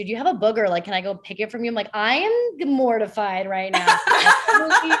 She's like, dude, you have a booger. Like, can I go pick it from you? I'm like, I am mortified right now.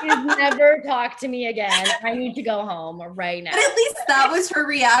 Please never talk to me again. I need to go home right now. But at least that was her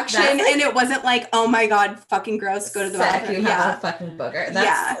reaction. And it wasn't like, oh my God, fucking gross, go to the bathroom. You have a fucking booger.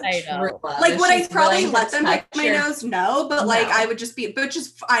 That's I know. Like, would I probably let them pick my nose? No, but like, I would just be, but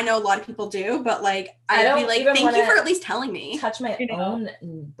just, I know a lot of people do, but like, I'd be like, thank you for at least telling me. Touch my own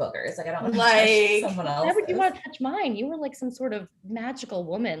boogers. Like, I don't want to like, touch someone else. Why would you want to touch mine? You were like some sort of magical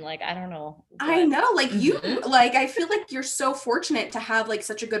woman. Like, I don't know. I know, like you, like, I feel like you're so fortunate to have like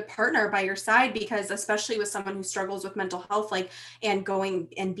such a good partner by your side, because especially with someone who struggles with mental health, like, and going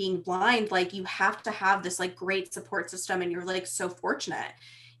and being blind, like you have to have this like great support system, and you're like so fortunate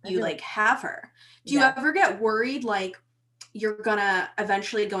you like have her. Do you ever get worried like you're gonna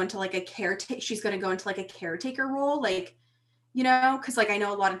eventually go into like a caretaker, she's gonna go into like a caretaker role, like, you know, because like I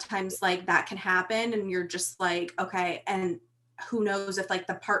know a lot of times like that can happen, and you're just like, okay, and who knows if like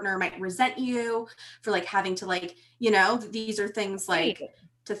the partner might resent you for like having to like, you know, these are things like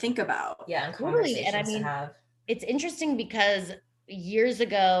to think about. Yeah, and totally. And I mean, it's interesting because years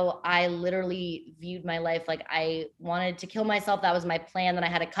ago, I literally viewed my life like I wanted to kill myself. That was my plan. Then I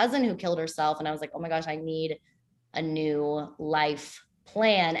had a cousin who killed herself, and I was like, oh my gosh, I need a new life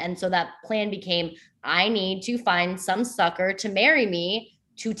plan. And so that plan became, I need to find some sucker to marry me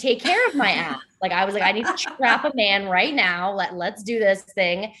to take care of my ass. Like I was like, I need to trap a man right now. Let's do this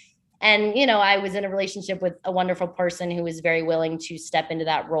thing. And, you know, I was in a relationship with a wonderful person who was very willing to step into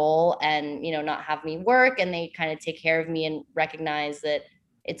that role and, you know, not have me work. And they kind of take care of me and recognize that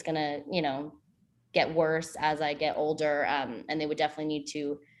it's going to, you know, get worse as I get older. And they would definitely need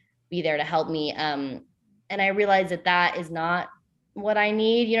to be there to help me. And I realized that that is not what I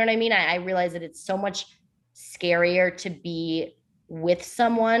need. You know what I mean? I realized that it's so much scarier to be with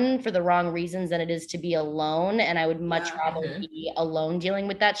someone for the wrong reasons than it is to be alone. And I would much rather be alone dealing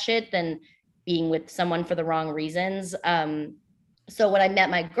with that shit than being with someone for the wrong reasons. So when I met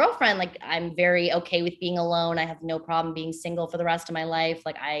my girlfriend, like I'm very okay with being alone. I have no problem being single for the rest of my life.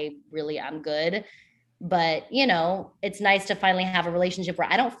 Like I'm good. But, you know, it's nice to finally have a relationship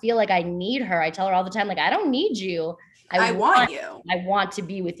where I don't feel like I need her. I tell her all the time, like, I don't need you. I want you. I want to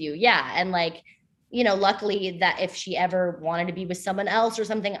be with you. Yeah. And like, you know, luckily that if she ever wanted to be with someone else or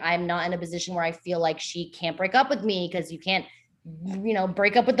something, I'm not in a position where I feel like she can't break up with me, because you can't, you know,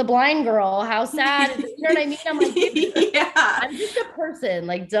 break up with the blind girl. How sad. You know what I mean? I'm like, yeah, I'm just a person.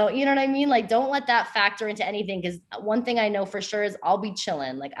 Like, don't, you know what I mean? Like, don't let that factor into anything. Because one thing I know for sure is I'll be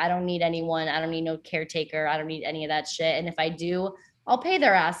chilling. Like, I don't need anyone. I don't need no caretaker. I don't need any of that shit. And if I do, I'll pay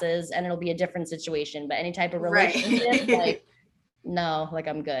their asses and it'll be a different situation. But any type of relationship, like, no, like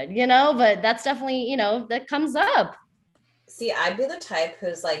I'm good, you know, but that's definitely, you know, that comes up. See, I'd be the type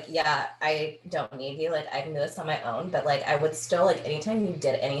who's like, yeah, I don't need you. Like, I can do this on my own. But like, I would still, like, anytime you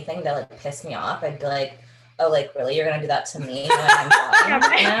did anything that like pissed me off, I'd be like, oh, like, really? You're going to do that to me? When I'm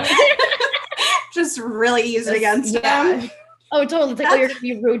blind? Just really use it against them. Oh, totally. It's like, oh, you're going to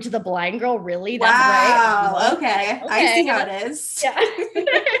be rude to the blind girl? Really? That's wow. Right. Okay. I see how it is. Yeah.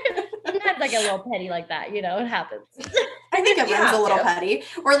 Sometimes I get a little petty like that, you know, it happens. I think everyone's a little petty.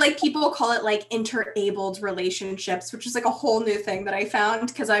 Or like people call it like interabled relationships, which is like a whole new thing that I found,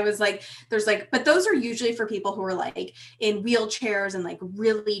 because I was like, there's like, but those are usually for people who are like in wheelchairs and like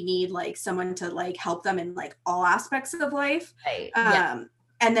really need like someone to like help them in like all aspects of life. Right.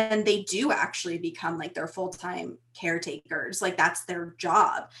 And then they do actually become like their full-time caretakers. Like that's their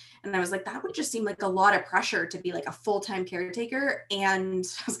job. And I was like, that would just seem like a lot of pressure to be like a full-time caretaker. And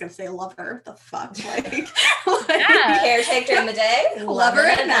I was going to say lover. The fuck? Like, caretaker in the day, lover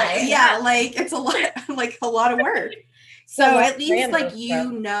at night. Yeah. Like it's a lot of work. So at least like,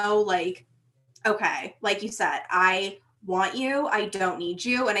 you know, like, okay, like you said, I want you, I don't need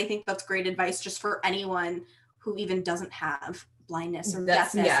you. And I think that's great advice just for anyone who even doesn't have blindness or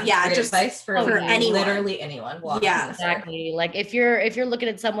deafness. Yeah, just advice for anyone. Literally anyone. Yeah, exactly. Like if you're looking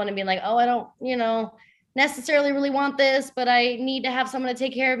at someone and being like, oh, I don't, you know, necessarily really want this, but I need to have someone to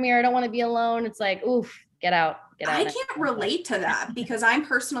take care of me, or I don't want to be alone. It's like, oof, get out. I can't relate to that, because I'm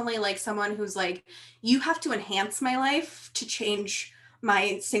personally like someone who's like, you have to enhance my life to change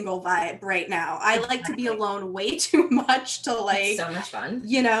my single vibe right now. I like to be alone way too much to like, it's so much fun,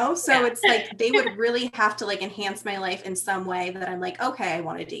 you know? So it's like, they would really have to like enhance my life in some way that I'm like, okay, I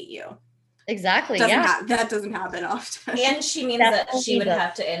want to date you. Exactly. That doesn't happen often. And she means that she would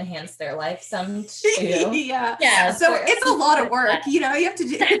have to enhance their life some too. Yeah. So it's a lot of work, you know, you have to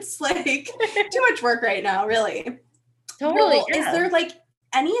do, it's like too much work right now, really. Totally. Well, is there like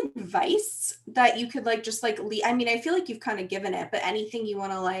any advice that you could like just like leave? I mean, I feel like you've kind of given it, but anything you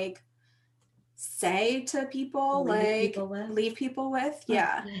want to like say to people, leave people with?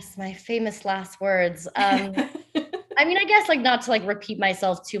 Yeah. Yes, my famous last words. I mean, I guess like not to like repeat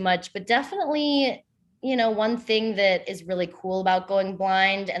myself too much, but definitely, you know, one thing that is really cool about going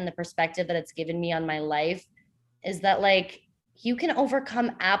blind and the perspective that it's given me on my life is that like you can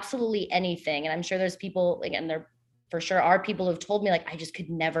overcome absolutely anything. And I'm sure there's people, like, and there for sure are people who've told me like, I just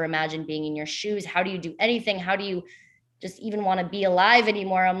could never imagine being in your shoes. How do you do anything? How do you just even want to be alive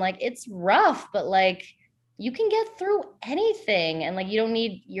anymore? I'm like, it's rough, but like you can get through anything. And like, you don't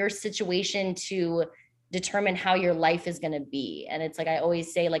need your situation to determine how your life is going to be. And it's like, I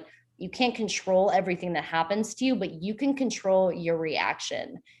always say, like, you can't control everything that happens to you, but you can control your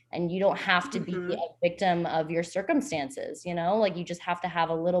reaction. And you don't have to be a victim of your circumstances, you know, like you just have to have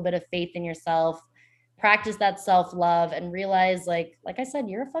a little bit of faith in yourself, practice that self-love, and realize like I said,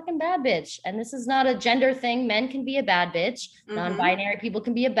 you're a fucking bad bitch. And this is not a gender thing. Men can be a bad bitch. Non-binary people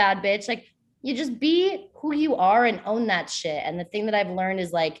can be a bad bitch. Like you just be who you are and own that shit. And the thing that I've learned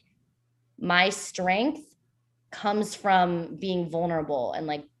is like, my strength comes from being vulnerable and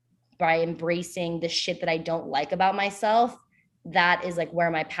like by embracing the shit that I don't like about myself. That is like where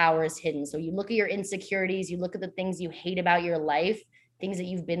my power is hidden. So you look at your insecurities, you look at the things you hate about your life, things that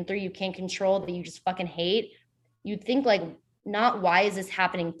you've been through, you can't control, that you just fucking hate. You think like, not why is this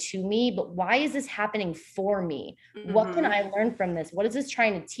happening to me, but why is this happening for me? What can I learn from this? What is this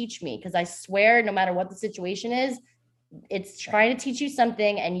trying to teach me? Because I swear, no matter what the situation is, it's trying to teach you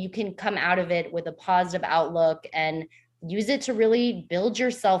something, and you can come out of it with a positive outlook and use it to really build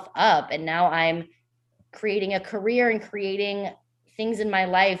yourself up. And now I'm creating a career and creating things in my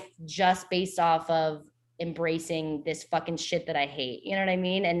life just based off of embracing this fucking shit that I hate. You know what I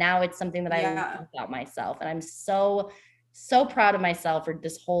mean? And now it's something that I love about myself. And I'm so proud of myself for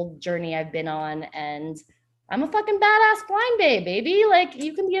this whole journey I've been on. And I'm a fucking badass blind babe, baby. Like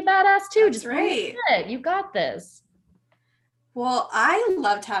you can be a badass too. That's just right. You got this. Well, I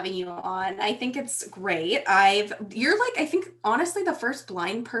loved having you on. I think it's great. You're like, I think honestly, the first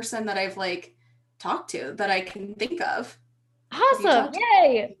blind person that I've like talked to that I can think of. Awesome.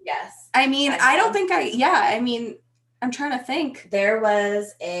 Yay. Yes. I mean, I don't think I mean, I'm trying to think. There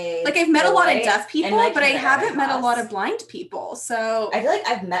was I've met a lot of deaf people, but I haven't met a lot of blind people. So I feel like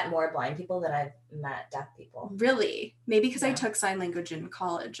I've met more blind people than I've met deaf people. Really? Maybe because I took sign language in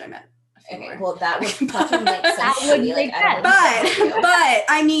college. I met Okay, well, that would fucking make sense. That would make sense. But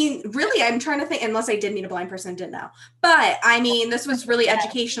I mean, really, I'm trying to think, unless I did meet a blind person and didn't know. But I mean, this was really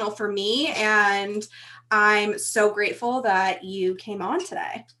educational for me, and I'm so grateful that you came on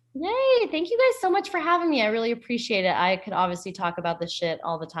today. Yay. Thank you guys so much for having me. I really appreciate it. I could obviously talk about this shit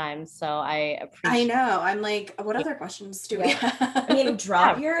all the time. So I appreciate it. I know. I'm like, what other questions do we have? I mean,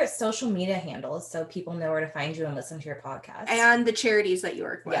 drop your social media handles so people know where to find you and listen to your podcast. And the charities that you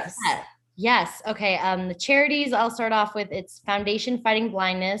work with. Yes. Okay. The charities I'll start off with, it's Foundation Fighting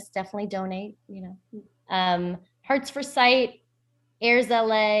Blindness. Definitely donate, you know. Hearts for Sight, Airs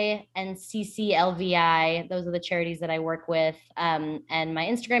LA, and CCLVI. Those are the charities that I work with. And my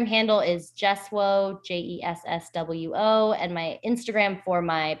Instagram handle is Jesswo, JESSWO. And my Instagram for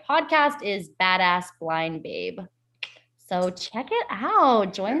my podcast is Badass Blind Babe. So check it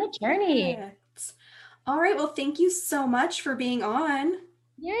out. Join the journey. All right. Well, thank you so much for being on.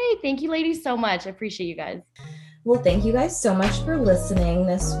 Yay. Thank you, ladies, so much. I appreciate you guys. Well, thank you guys so much for listening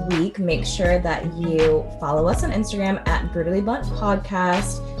this week. Make sure that you follow us on Instagram at Brutally Blunt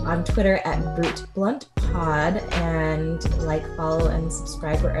Podcast, on Twitter at Brute Blunt Pod, and like, follow, and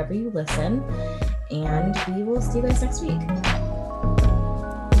subscribe wherever you listen. And we will see you guys next week.